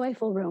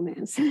joyful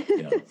romance.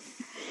 Yeah.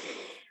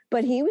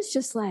 But he was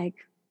just like,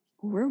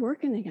 we're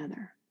working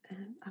together.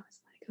 And I was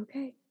like,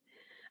 okay.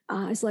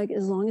 I was like,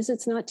 as long as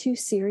it's not too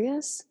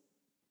serious,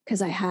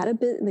 because I had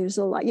there's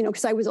a lot,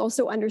 because I was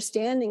also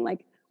understanding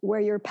like where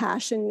your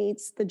passion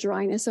meets the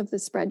dryness of the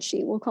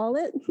spreadsheet, we'll call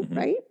it,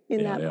 right?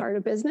 In that part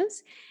of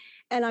business.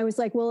 And I was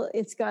like, well,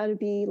 it's got to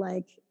be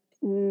like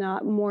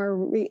not more,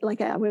 what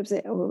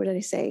did I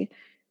say?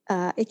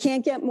 It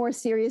can't get more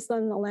serious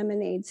than the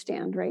lemonade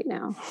stand right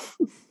now.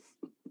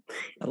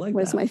 I like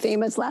was my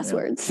famous last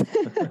words.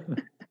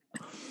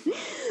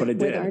 But it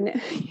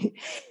did.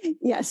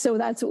 So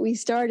that's what we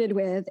started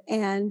with.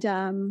 And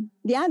and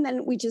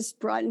then we just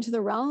brought into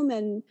the realm,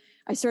 and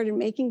I started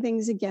making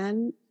things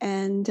again.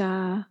 And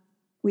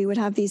we would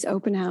have these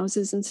open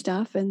houses and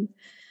stuff. And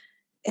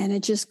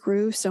it just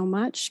grew so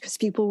much, because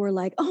people were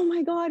like, oh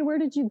my God, where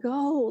did you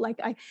go? Like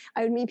I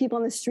would meet people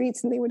on the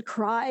streets, and they would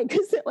cry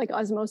because like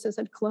Osmosis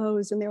had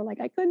closed, and they were like,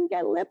 I couldn't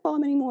get lip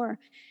balm anymore.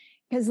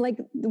 Because like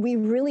we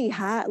really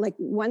had, like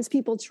once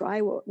people try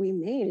what we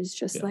made, it's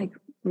just like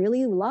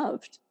really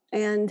loved.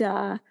 And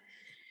so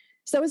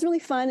that was really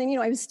fun. And,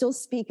 I would still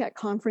speak at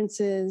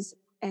conferences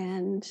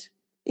and,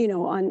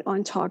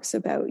 on talks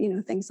about,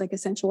 things like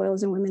essential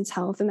oils and women's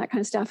health and that kind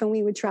of stuff. And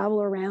we would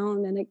travel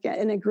around, and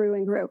it grew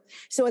and grew.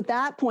 So at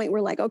that point,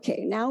 we're like,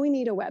 okay, now we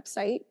need a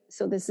website.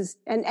 So this is,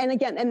 and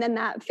then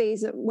that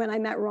phase of when I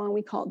met Ron,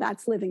 we called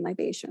that's Living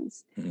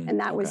Libations. Mm-hmm. And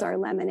that was our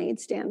lemonade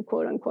stand,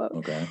 quote unquote.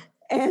 Okay.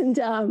 And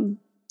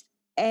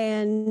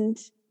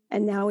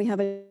and now we have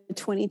a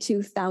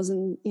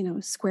 22,000,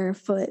 square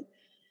foot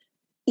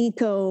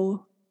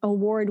eco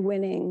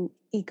award-winning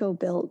eco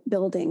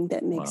building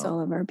that makes all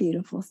of our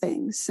beautiful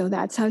things. So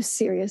that's how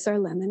serious our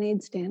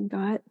lemonade stand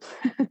got.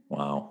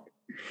 Wow.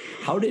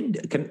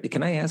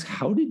 Can I ask,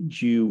 how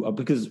did you,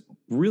 because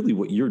really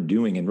what you're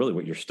doing and really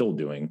what you're still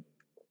doing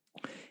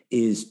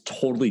is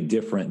totally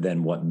different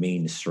than what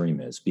mainstream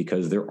is,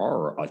 because there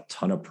are a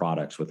ton of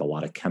products with a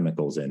lot of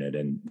chemicals in it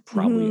and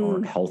probably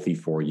aren't healthy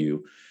for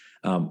you.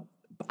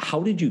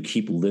 How did you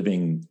keep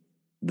living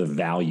the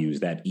values,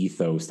 that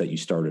ethos that you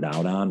started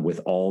out on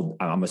with all,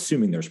 I'm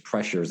assuming there's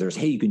pressures. There's,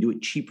 hey, you can do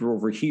it cheaper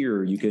over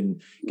here. You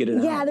can get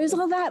it out. There's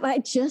all that, but I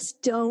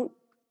just don't,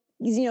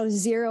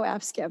 zero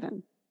F's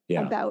given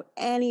about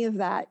any of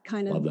that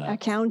kind of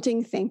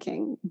accounting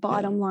thinking,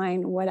 bottom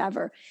line,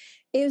 whatever.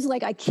 It was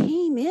like I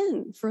came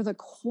in for the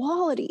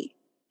quality,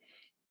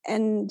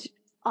 and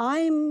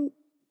I'm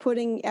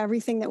putting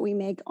everything that we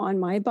make on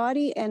my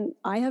body, and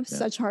I have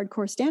such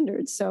hardcore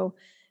standards. So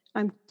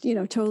I'm,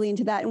 totally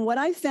into that. And what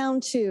I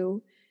found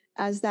too,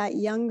 as that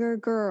younger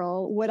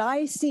girl, what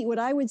I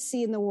would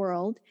see in the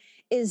world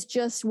is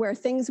just where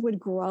things would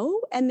grow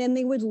and then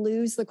they would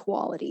lose the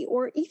quality.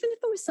 Or even if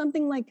it was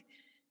something like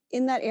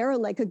in that era,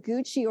 like a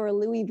Gucci or a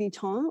Louis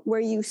Vuitton, where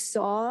you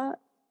saw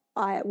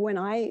in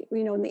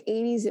the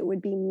 80s, it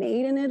would be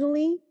made in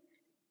Italy.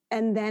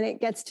 And then it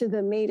gets to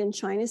the made in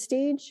China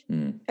stage.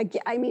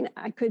 I mean,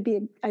 I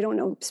don't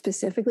know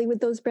specifically with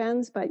those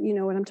brands, but you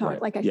know what I'm talking,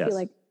 like, I feel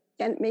like,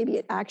 and maybe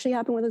it actually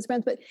happened with those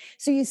brands, but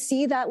so you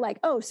see that like,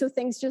 so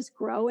things just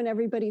grow and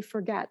everybody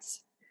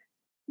forgets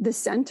the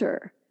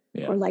center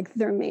or like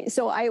their main.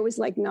 So I was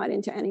like, not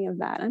into any of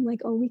that. I'm like,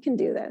 we can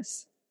do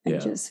this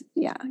and just,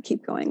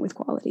 keep going with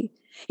quality,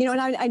 and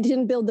I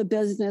didn't build the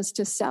business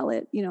to sell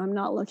it. I'm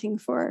not looking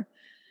for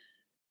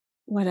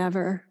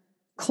whatever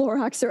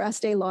Clorox or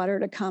Estee Lauder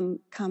to come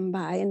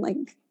by and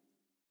like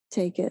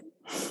take it.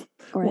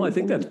 Well, I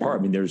think that's part.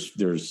 I mean,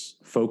 there's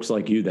folks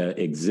like you that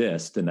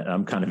exist, and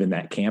I'm kind of in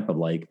that camp of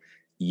like,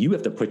 you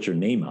have to put your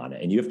name on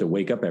it, and you have to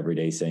wake up every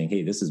day saying,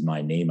 hey, this is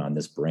my name on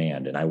this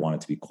brand, and I want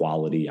it to be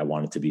quality. I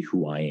want it to be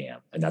who I am.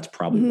 And that's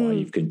probably why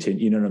you've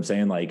continued, you know what I'm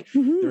saying? Like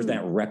there's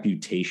that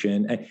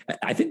reputation.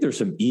 I think there's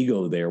some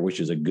ego there, which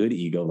is a good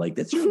ego. Like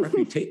that's your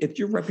reputation. It's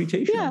your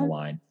reputation on the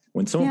line.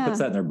 When someone puts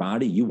that in their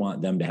body, you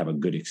want them to have a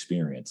good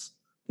experience,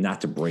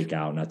 not to break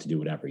out, not to do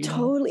whatever.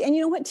 Totally. And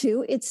you know what,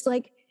 too? It's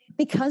like,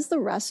 because the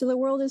rest of the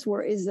world is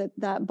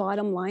that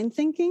bottom line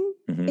thinking,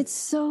 it's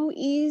so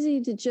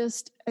easy to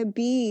just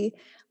be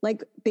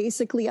like,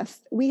 basically,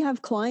 we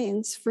have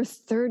clients for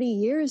 30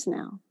 years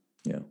now.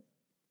 Yeah.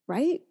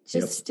 Right?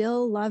 Just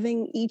still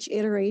loving each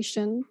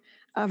iteration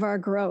of our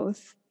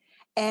growth.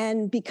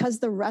 And because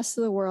the rest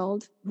of the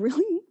world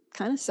really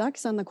kind of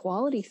sucks on the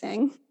quality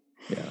thing.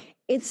 Yeah.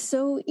 It's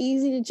so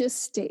easy to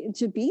just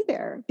to be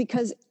there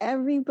because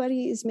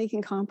everybody is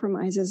making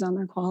compromises on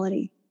their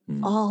quality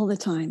all the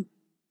time.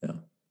 Yeah.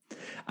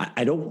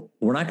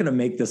 We're not going to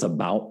make this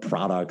about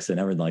products and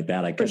everything like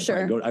that. I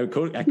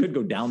could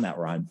go down that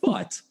road,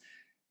 but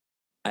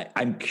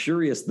I'm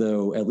curious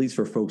though, at least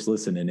for folks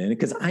listening in,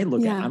 because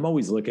I'm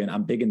always looking,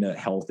 I'm big into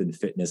health and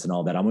fitness and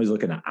all that. I'm always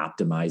looking to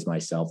optimize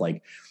myself.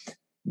 Like,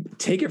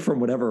 take it from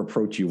whatever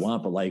approach you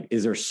want, but like,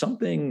 is there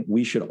something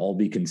we should all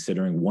be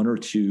considering, one or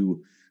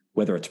two,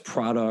 whether it's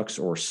products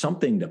or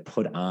something to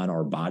put on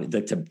our body,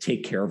 like to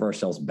take care of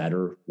ourselves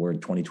better? We're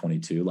in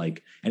 2022,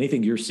 like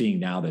anything you're seeing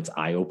now that's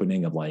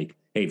eye-opening of like,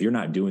 hey, if you're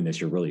not doing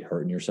this, you're really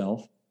hurting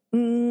yourself.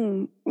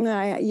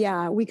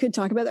 Yeah, we could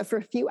talk about that for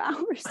a few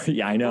hours.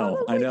 Yeah, I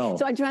know.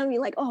 So I'm trying to be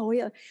like,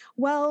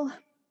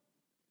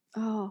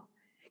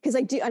 because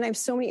I do, and I have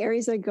so many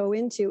areas that I go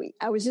into.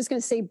 I was just going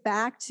to say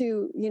back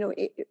to,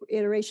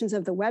 iterations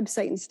of the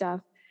website and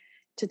stuff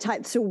to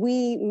type. So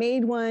we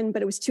made one,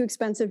 but it was too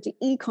expensive to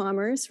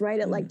e-commerce, right?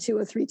 At like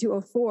 203,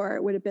 204,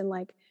 it would have been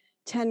like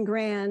 10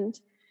 grand.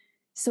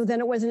 So then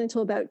it wasn't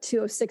until about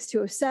 206,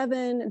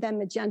 207, then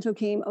Magento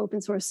came,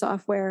 open source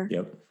software,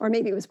 or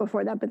maybe it was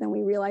before that, but then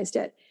we realized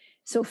it.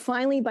 So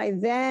finally, by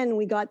then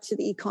we got to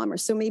the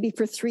e-commerce. So maybe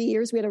for 3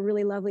 years, we had a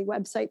really lovely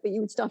website, but you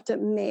would still have to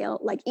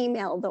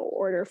email the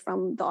order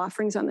from the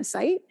offerings on the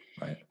site.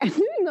 Right. And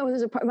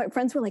my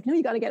friends were like, no,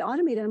 you got to get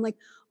automated. I'm like,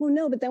 oh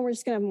no, but then we're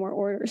just going to have more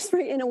orders,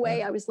 right? In a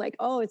way, I was like,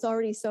 it's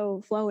already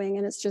so flowing.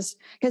 And it's just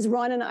because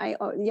Ron and I,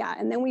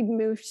 and then we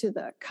moved to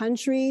the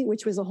country,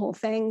 which was a whole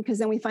thing. Because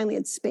then we finally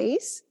had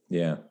space.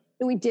 Yeah.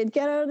 And we did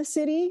get out of the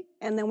city.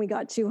 And then we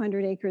got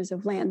 200 acres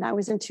of land. That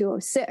was in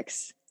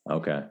 2006.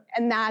 Okay.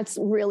 And that's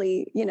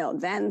really,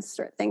 then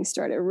things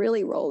started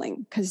really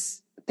rolling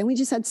because then we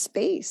just had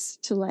space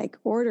to like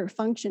order,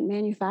 function,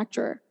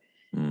 manufacture.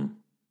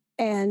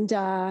 And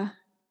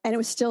it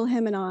was still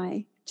him and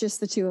I,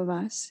 just the two of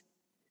us,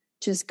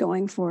 just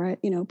going for it,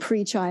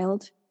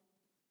 pre-child,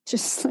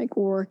 just like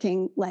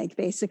working, like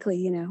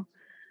basically,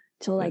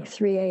 till like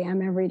 3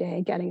 a.m. every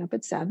day, getting up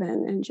at 7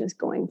 and just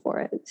going for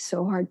it. It's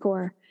so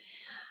hardcore.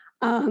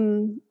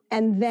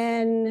 And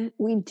then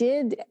we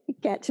did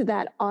get to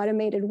that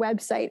automated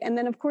website. And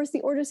then, of course,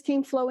 the orders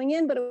came flowing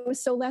in, but it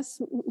was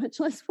much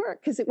less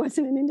work because it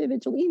wasn't an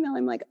individual email.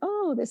 I'm like,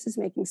 oh, this is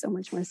making so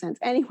much more sense.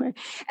 Anyway,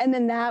 and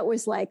then that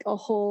was like a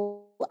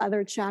whole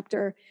other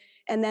chapter.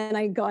 And then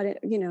I got it,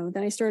 then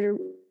I started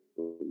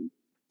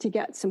to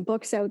get some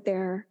books out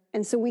there.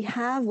 And so we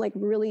have like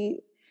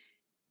really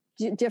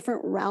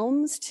different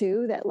realms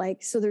too, that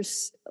like, so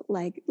there's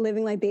like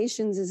Living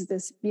Libations is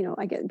this,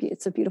 I get,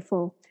 it's a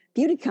beautiful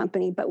beauty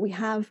company, but we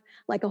have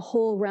like a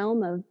whole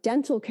realm of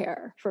dental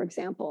care, for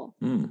example.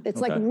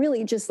 It's like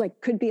really just like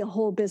could be a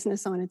whole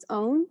business on its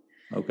own.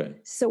 Okay.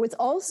 So it's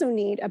also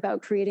neat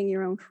about creating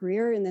your own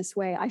career in this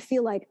way. I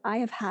feel like I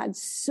have had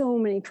so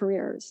many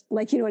careers,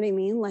 like, you know what I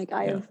mean? Like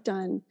I have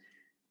done,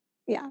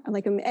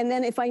 and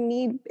then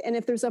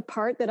if there's a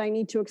part that I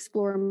need to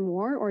explore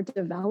more or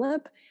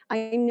develop,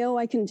 I know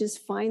I can just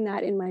find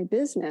that in my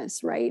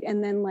business, right?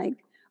 And then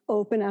like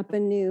open up a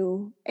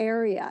new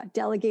area,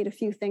 delegate a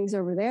few things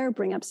over there,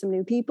 bring up some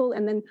new people,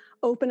 and then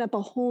open up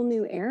a whole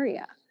new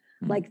area.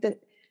 Like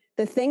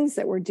the things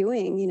that we're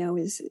doing,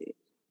 is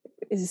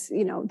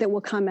that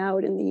will come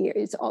out in the year.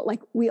 It's all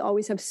like, we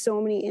always have so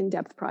many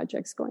in-depth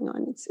projects going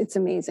on. It's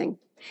amazing.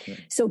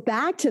 So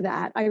back to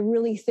that, I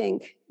really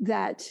think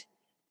that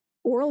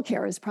oral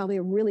care is probably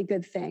a really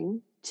good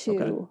thing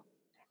to,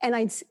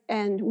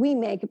 and we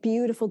make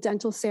beautiful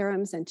dental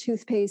serums and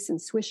toothpaste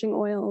and swishing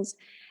oils.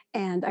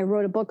 And I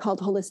wrote a book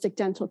called Holistic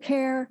Dental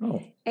Care.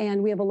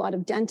 And we have a lot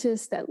of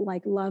dentists that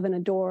like love and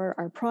adore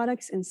our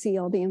products and see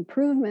all the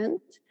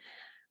improvement.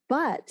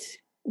 But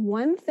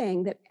one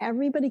thing that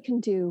everybody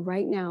can do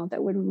right now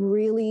that would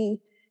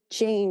really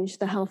change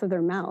the health of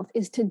their mouth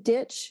is to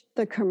ditch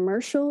the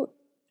commercial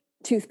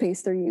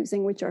toothpaste they're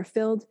using, which are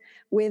filled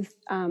with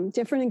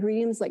different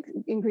ingredients like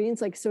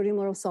sodium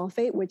lauryl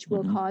sulfate, which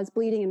will cause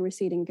bleeding and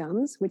receding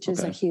gums, which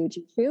is a huge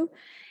issue.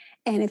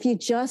 And if you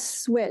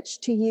just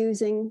switch to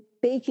using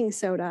baking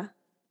soda,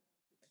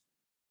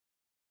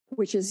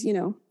 which is,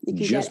 you can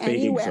just get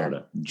baking anywhere.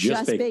 Soda.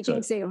 Just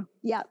baking soda.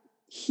 Yeah.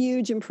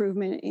 Huge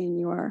improvement in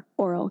your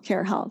oral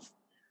care health.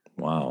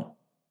 Wow.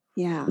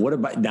 Yeah. What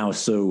about now?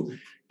 So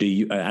do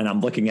you, and I'm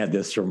looking at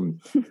this from,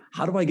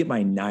 how do I get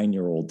my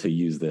 9-year-old to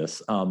use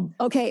this?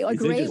 Okay. A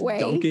great way.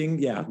 Dunking.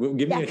 Yeah.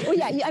 Give me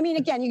I mean,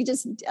 again, you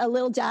just a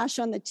little dash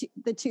on the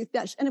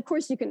toothbrush. And of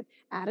course you can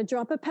add a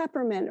drop of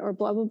peppermint or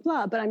blah, blah,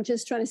 blah. But I'm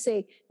just trying to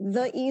say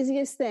the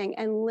easiest thing,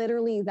 and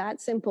literally that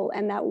simple.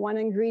 And that one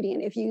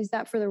ingredient, if you use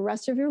that for the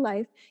rest of your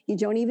life, you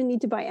don't even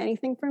need to buy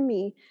anything from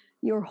me.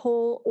 Your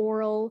whole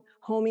oral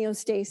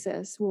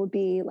homeostasis will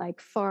be like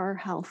far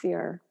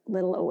healthier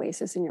little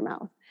oasis in your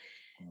mouth.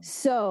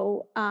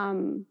 So,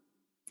 and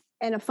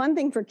a fun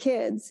thing for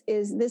kids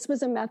is this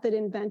was a method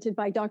invented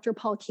by Dr.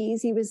 Paul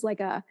Keyes. He was like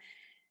a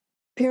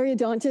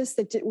periodontist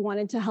that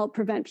wanted to help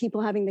prevent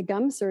people having the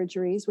gum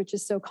surgeries, which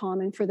is so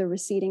common for the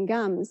receding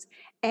gums.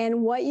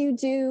 And what you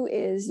do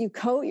is you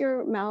coat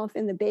your mouth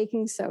in the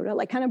baking soda,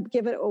 like kind of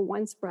give it a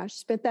once brush,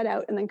 spit that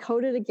out, and then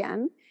coat it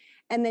again.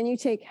 And then you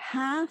take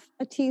half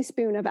a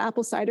teaspoon of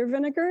apple cider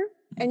vinegar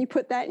and you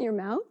put that in your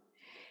mouth.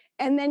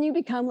 And then you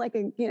become like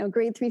a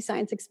grade 3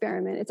 science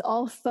experiment. It's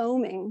all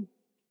foaming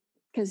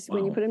because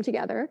when you put them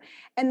together,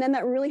 and then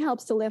that really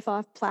helps to lift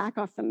off plaque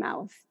off the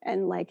mouth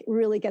and like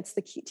really gets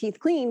the teeth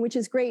clean, which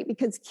is great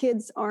because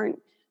kids aren't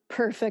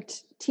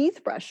perfect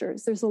teeth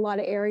brushers. There's a lot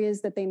of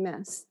areas that they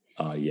miss.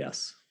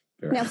 Yes.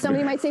 Now,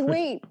 somebody might say,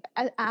 wait,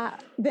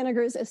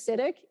 vinegar is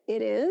acidic.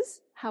 It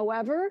is.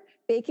 However,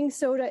 baking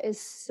soda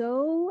is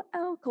so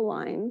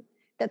alkaline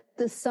that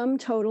the sum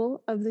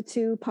total of the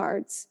two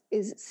parts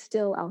is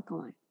still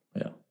alkaline.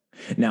 Yeah.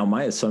 Now,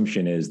 my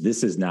assumption is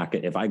this is not,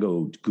 if I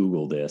go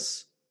Google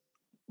this,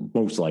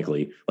 most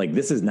likely, like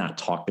this is not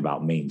talked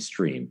about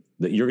mainstream,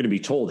 that you're going to be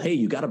told, hey,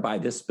 you got to buy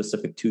this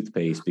specific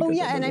toothpaste. Because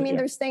and I mean,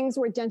 there's things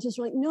where dentists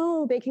are like,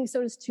 no, baking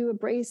soda is too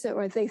abrasive,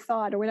 or they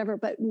thought, or whatever.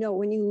 But no,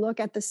 when you look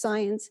at the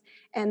science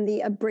and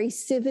the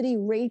abrasivity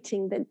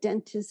rating that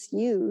dentists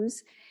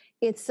use,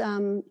 there's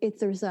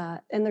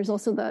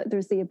also the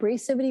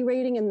abrasivity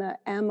rating and the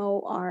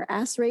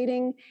MORS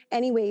rating.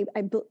 Anyway,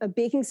 a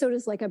baking soda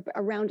is like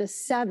around a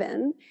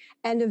 7,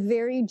 and a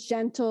very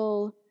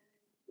gentle,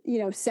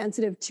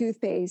 sensitive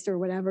toothpaste or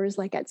whatever is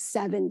like at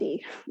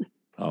 70.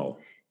 Oh.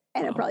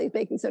 And it probably is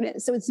baking soda.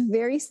 So it's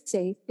very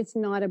safe. It's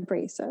not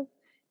abrasive.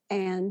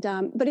 And,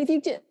 but if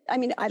you did, I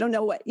mean, I don't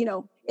know what,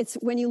 it's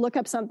when you look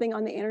up something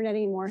on the internet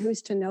anymore,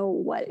 who's to know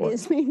what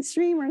is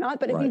mainstream or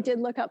not. But if you did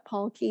look up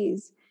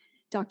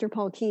Dr.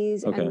 Paul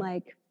Keyes and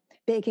like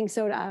baking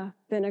soda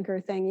vinegar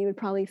thing, you would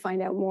probably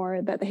find out more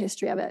about the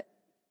history of it.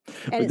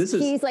 And it's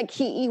Keyes like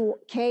Keyes.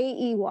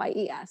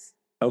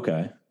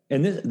 Okay.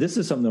 And this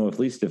is something, though, at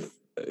least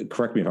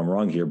correct me if I'm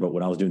wrong here, but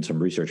when I was doing some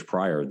research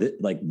prior,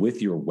 that like with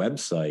your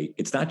website,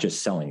 it's not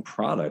just selling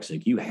products.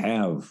 Like you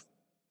have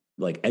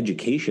like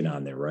education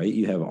on there, right?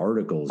 You have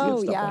articles, you have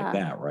stuff like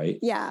that, right?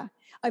 Yeah.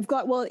 And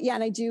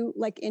I do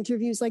like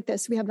interviews like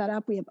this. We have that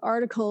up. We have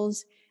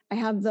articles. I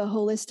have the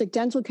Holistic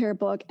Dental Care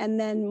book. And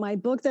then my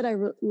book that I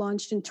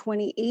launched in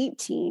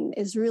 2018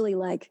 is really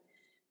like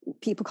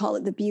people call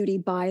it the Beauty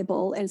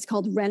Bible, and it's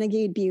called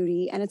Renegade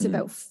Beauty, and it's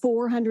about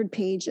 400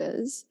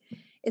 pages.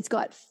 It's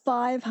got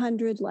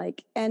 500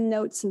 like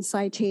endnotes and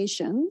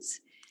citations.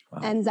 Wow.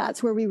 And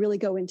that's where we really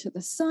go into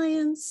the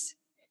science,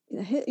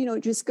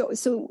 just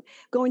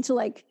go into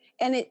like,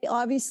 and it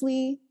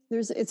obviously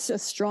it's a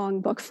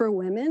strong book for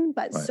women,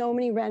 but right. So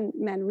many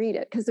men read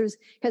it because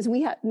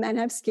men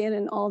have skin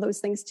and all those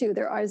things too.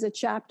 There is a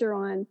chapter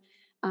on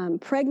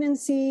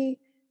pregnancy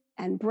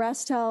and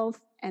breast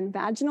health and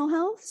vaginal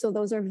health. So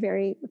those are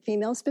very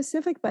female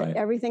specific, but right.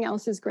 Everything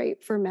else is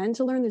great for men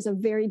to learn. There's a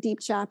very deep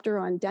chapter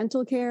on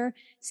dental care,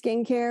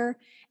 skin care.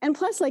 And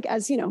plus, like,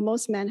 as you know,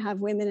 most men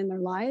have women in their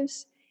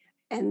lives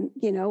and,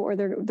 or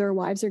their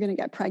wives are going to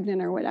get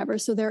pregnant or whatever.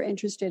 So they're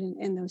interested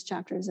in those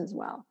chapters as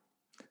well.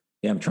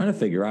 Yeah. I'm trying to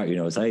figure out,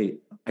 as I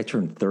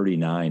turn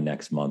 39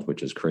 next month,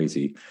 which is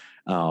crazy.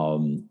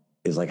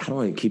 Is like, how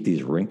do I keep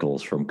these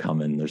wrinkles from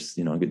coming? There's,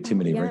 I get too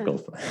many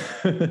wrinkles.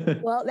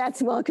 Well, that's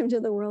welcome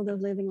to the world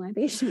of living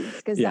libations,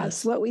 because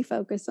that's what we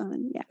focus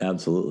on. Yeah,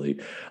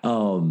 absolutely.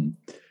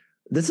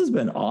 This has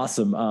been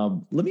awesome.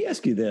 Let me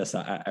ask you this.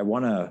 I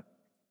want to,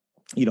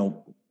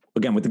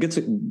 again, with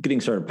the Getting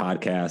Started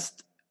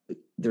podcast,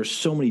 there's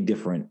so many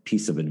different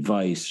pieces of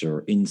advice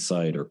or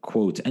insight or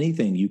quotes,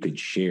 anything you could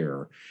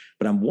share.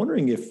 But I'm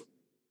wondering if,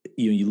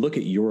 you look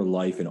at your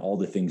life and all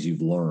the things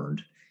you've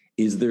learned,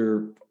 is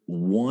there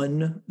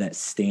one that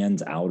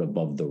stands out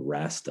above the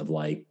rest of,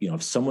 like,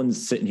 if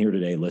someone's sitting here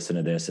today, listen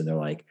to this and they're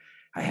like,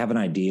 I have an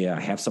idea,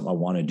 I have something I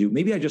want to do.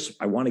 Maybe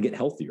I want to get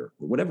healthier,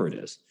 whatever it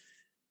is.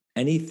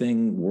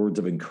 Anything, words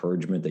of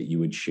encouragement that you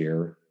would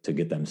share to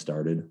get them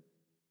started?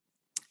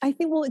 I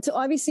think, well, it's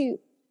obviously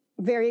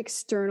very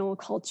external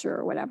culture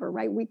or whatever,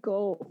 right? We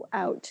go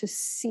out to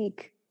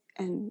seek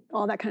and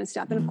all that kind of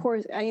stuff. And of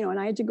course, and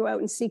I had to go out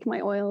and seek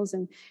my oils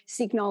and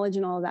seek knowledge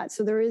and all of that.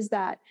 So there is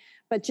that.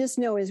 But just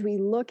know, as we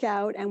look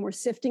out and we're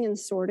sifting and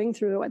sorting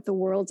through what the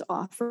world's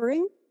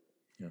offering,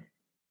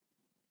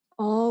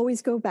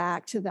 always go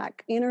back to that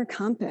inner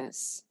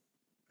compass.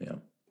 Yeah.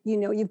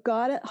 You've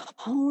got to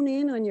hone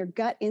in on your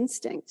gut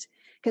instinct,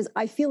 because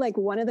I feel like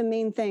one of the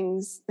main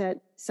things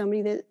that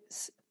somebody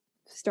that's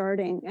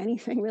starting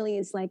anything really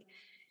is like,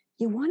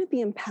 you want to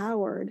be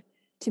empowered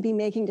to be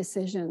making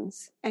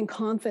decisions and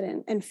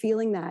confident and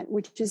feeling that,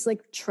 which is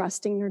like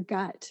trusting your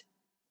gut.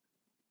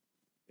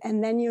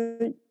 And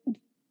then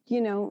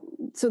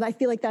so I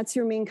feel like that's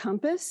your main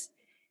compass.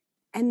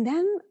 And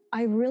then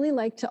I really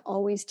like to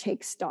always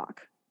take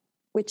stock,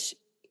 which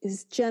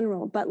is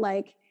general, but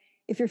like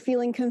if you're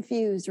feeling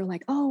confused or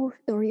like, or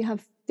you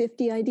have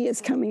 50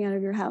 ideas coming out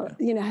of your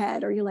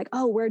head, or you're like,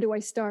 where do I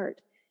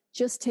start?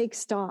 Just take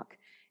stock.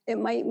 It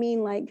might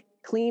mean like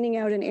cleaning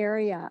out an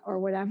area or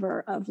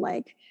whatever of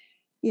like,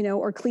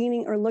 or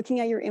cleaning or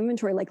looking at your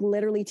inventory, like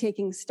literally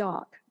taking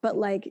stock, but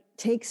like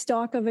take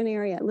stock of an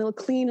area,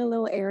 clean a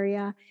little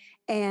area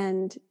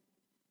and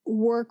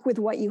work with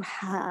what you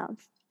have.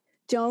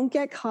 Don't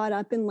get caught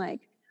up in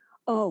like,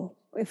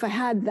 if I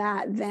had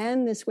that,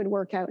 then this would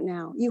work out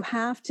now.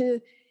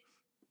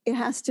 It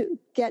has to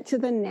get to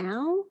the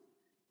now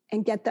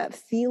and get that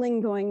feeling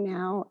going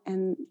now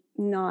and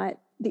not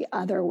the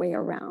other way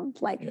around.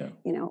 Like,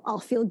 I'll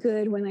feel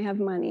good when I have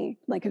money.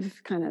 Like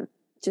I've kind of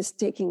just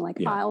taking like,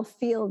 I'll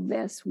feel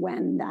this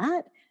when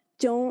that.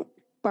 Don't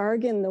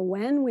bargain the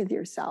when with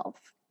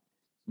yourself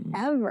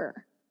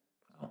ever.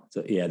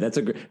 So that's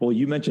a great, well,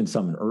 you mentioned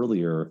something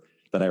earlier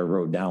that I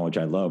wrote down, which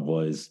I love,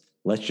 was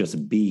let's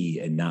just be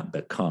and not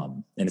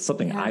become. And it's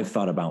something I've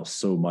thought about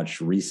so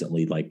much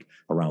recently, like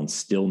around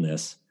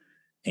stillness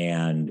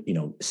and,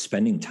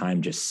 spending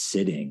time just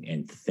sitting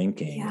and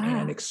thinking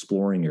and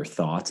exploring your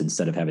thoughts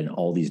instead of having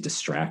all these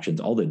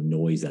distractions, all the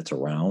noise that's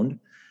around,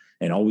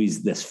 and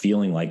always this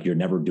feeling like you're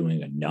never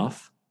doing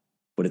enough.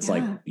 But it's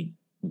like,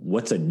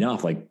 what's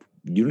enough? Like,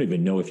 you don't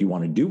even know if you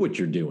want to do what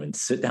you're doing.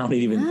 Sit down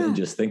and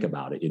just think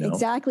about it,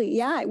 Exactly.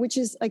 Yeah. Which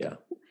is like,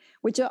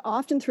 which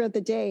often throughout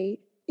the day,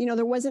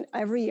 there wasn't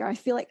every year. I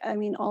feel like,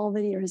 all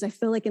the years, I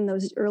feel like in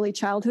those early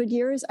childhood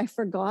years, I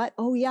forgot,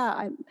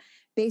 I'm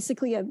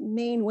basically a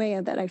main way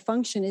that I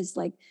function is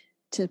like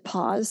to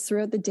pause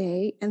throughout the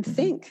day and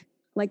think,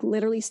 like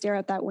literally stare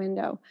at that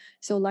window.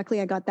 So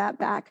luckily I got that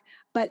back,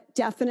 but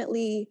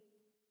definitely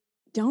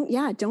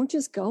don't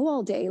just go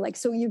all day. Like,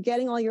 so you're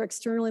getting all your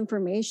external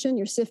information,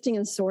 you're sifting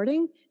and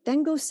sorting,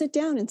 then go sit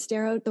down and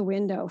stare out the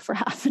window for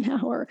half an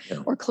hour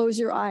or close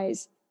your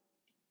eyes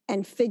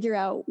and figure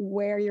out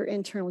where your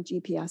internal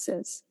GPS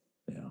is.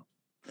 Yeah.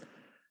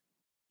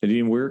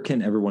 Nadine, where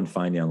can everyone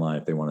find you online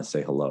if they want to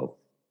say hello?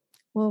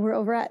 Well, we're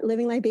over at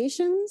Living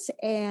Libations,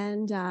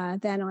 and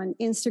then on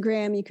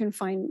Instagram, you can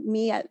find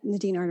me at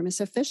Nadine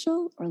Artemis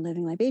Official or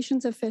Living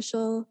Libations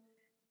Official.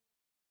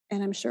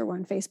 And I'm sure we're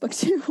on Facebook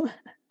too.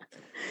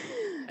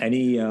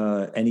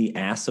 Any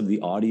asks of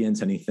the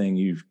audience, anything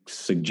you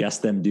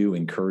suggest them do,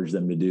 encourage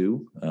them to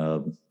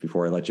do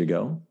before I let you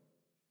go?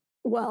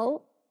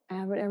 Well, I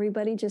have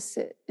everybody just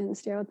sit and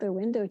stare out their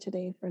window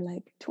today for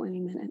like 20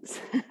 minutes.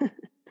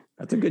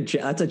 That's a good,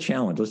 that's a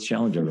challenge. Let's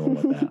challenge everyone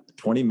with that.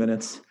 20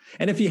 minutes.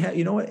 And if you have,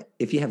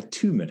 if you have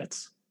 2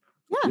 minutes,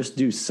 Just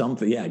do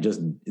something. Yeah,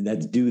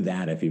 let's do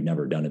that if you've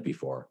never done it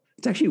before.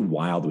 It's actually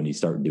wild when you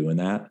start doing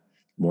that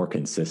more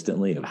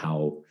consistently of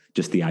how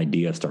just the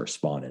idea starts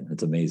spawning.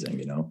 It's amazing,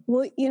 you know?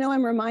 Well,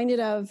 I'm reminded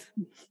of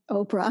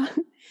Oprah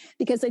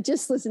because I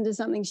just listened to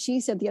something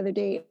she said the other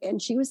day,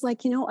 and she was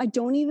like, I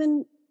don't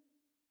even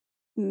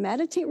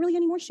meditate really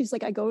anymore. She's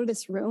like, I go to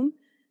this room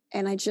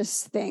and I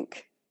just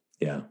think.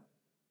 Yeah.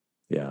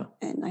 Yeah.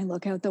 And I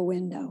look out the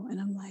window and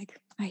I'm like,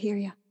 I hear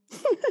you.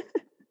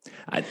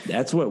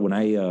 That's what, when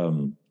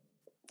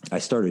I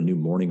started a new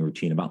morning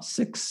routine about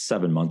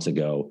 6-7 months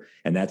ago.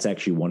 And that's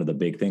actually one of the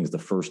big things. The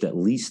first at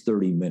least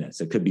 30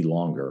 minutes, it could be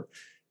longer.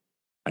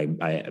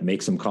 I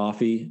make some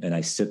coffee and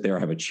I sit there. I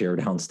have a chair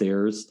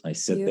downstairs. I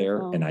sit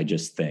there and I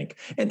just think,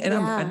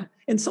 and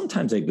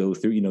sometimes I go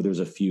through, there's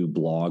a few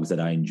blogs that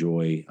I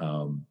enjoy.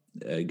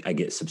 I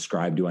get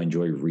subscribed to, I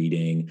enjoy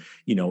reading,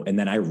 and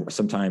then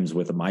sometimes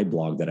with my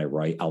blog that I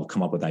write, I'll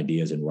come up with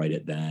ideas and write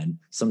it then.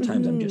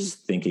 Sometimes I'm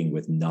just thinking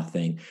with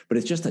nothing, but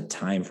it's just a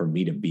time for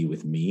me to be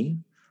with me.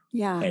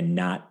 Yeah. And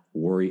not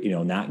worry,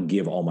 not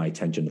give all my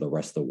attention to the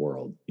rest of the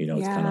world.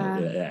 It's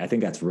kind of, I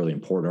think that's really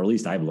important, or at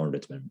least I've learned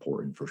it's been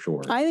important for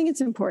sure. I think it's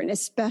important,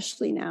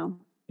 especially now.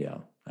 Yeah,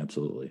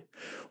 absolutely.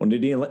 Well,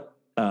 Nadine,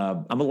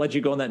 I'm going to let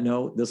you go on that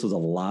note. This was a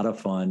lot of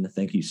fun.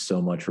 Thank you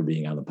so much for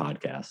being on the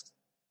podcast.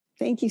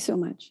 Thank you so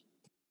much.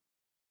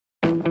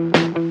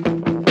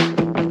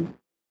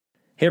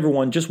 Hey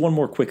everyone, just one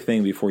more quick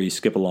thing before you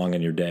skip along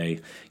in your day.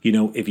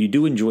 If you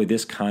do enjoy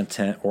this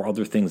content or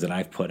other things that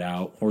I've put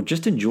out, or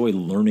just enjoy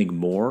learning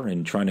more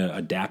and trying to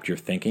adapt your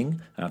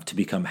thinking to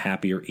become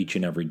happier each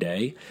and every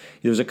day,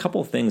 there's a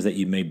couple of things that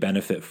you may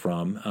benefit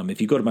from.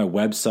 If you go to my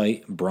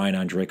website,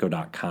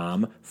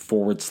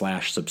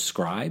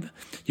 brianondreyko.com/subscribe,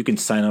 you can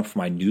sign up for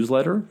my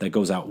newsletter that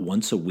goes out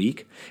once a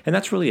week. And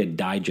that's really a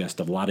digest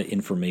of a lot of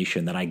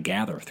information that I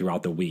gather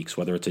throughout the weeks,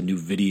 whether it's a new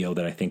video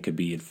that I think could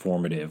be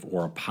informative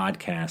or a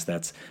podcast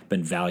that's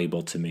been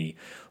valuable to me,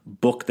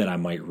 book that I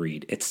might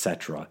read,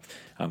 etc.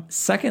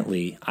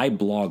 Secondly, I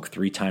blog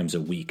 3 times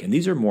a week, and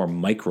these are more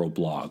micro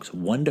blogs,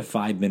 1 to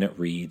 5 minute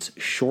reads,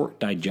 short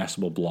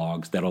digestible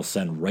blogs that'll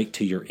send right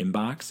to your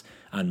inbox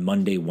on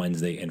Monday,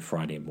 Wednesday, and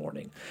Friday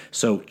morning.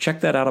 So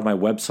check that out on my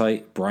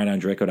website,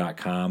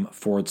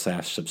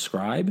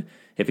 brianondreyko.com/subscribe,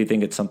 if you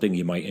think it's something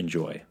you might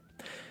enjoy.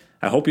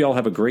 I hope you all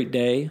have a great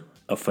day,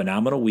 a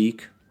phenomenal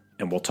week,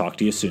 and we'll talk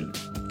to you soon.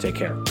 Take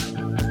care.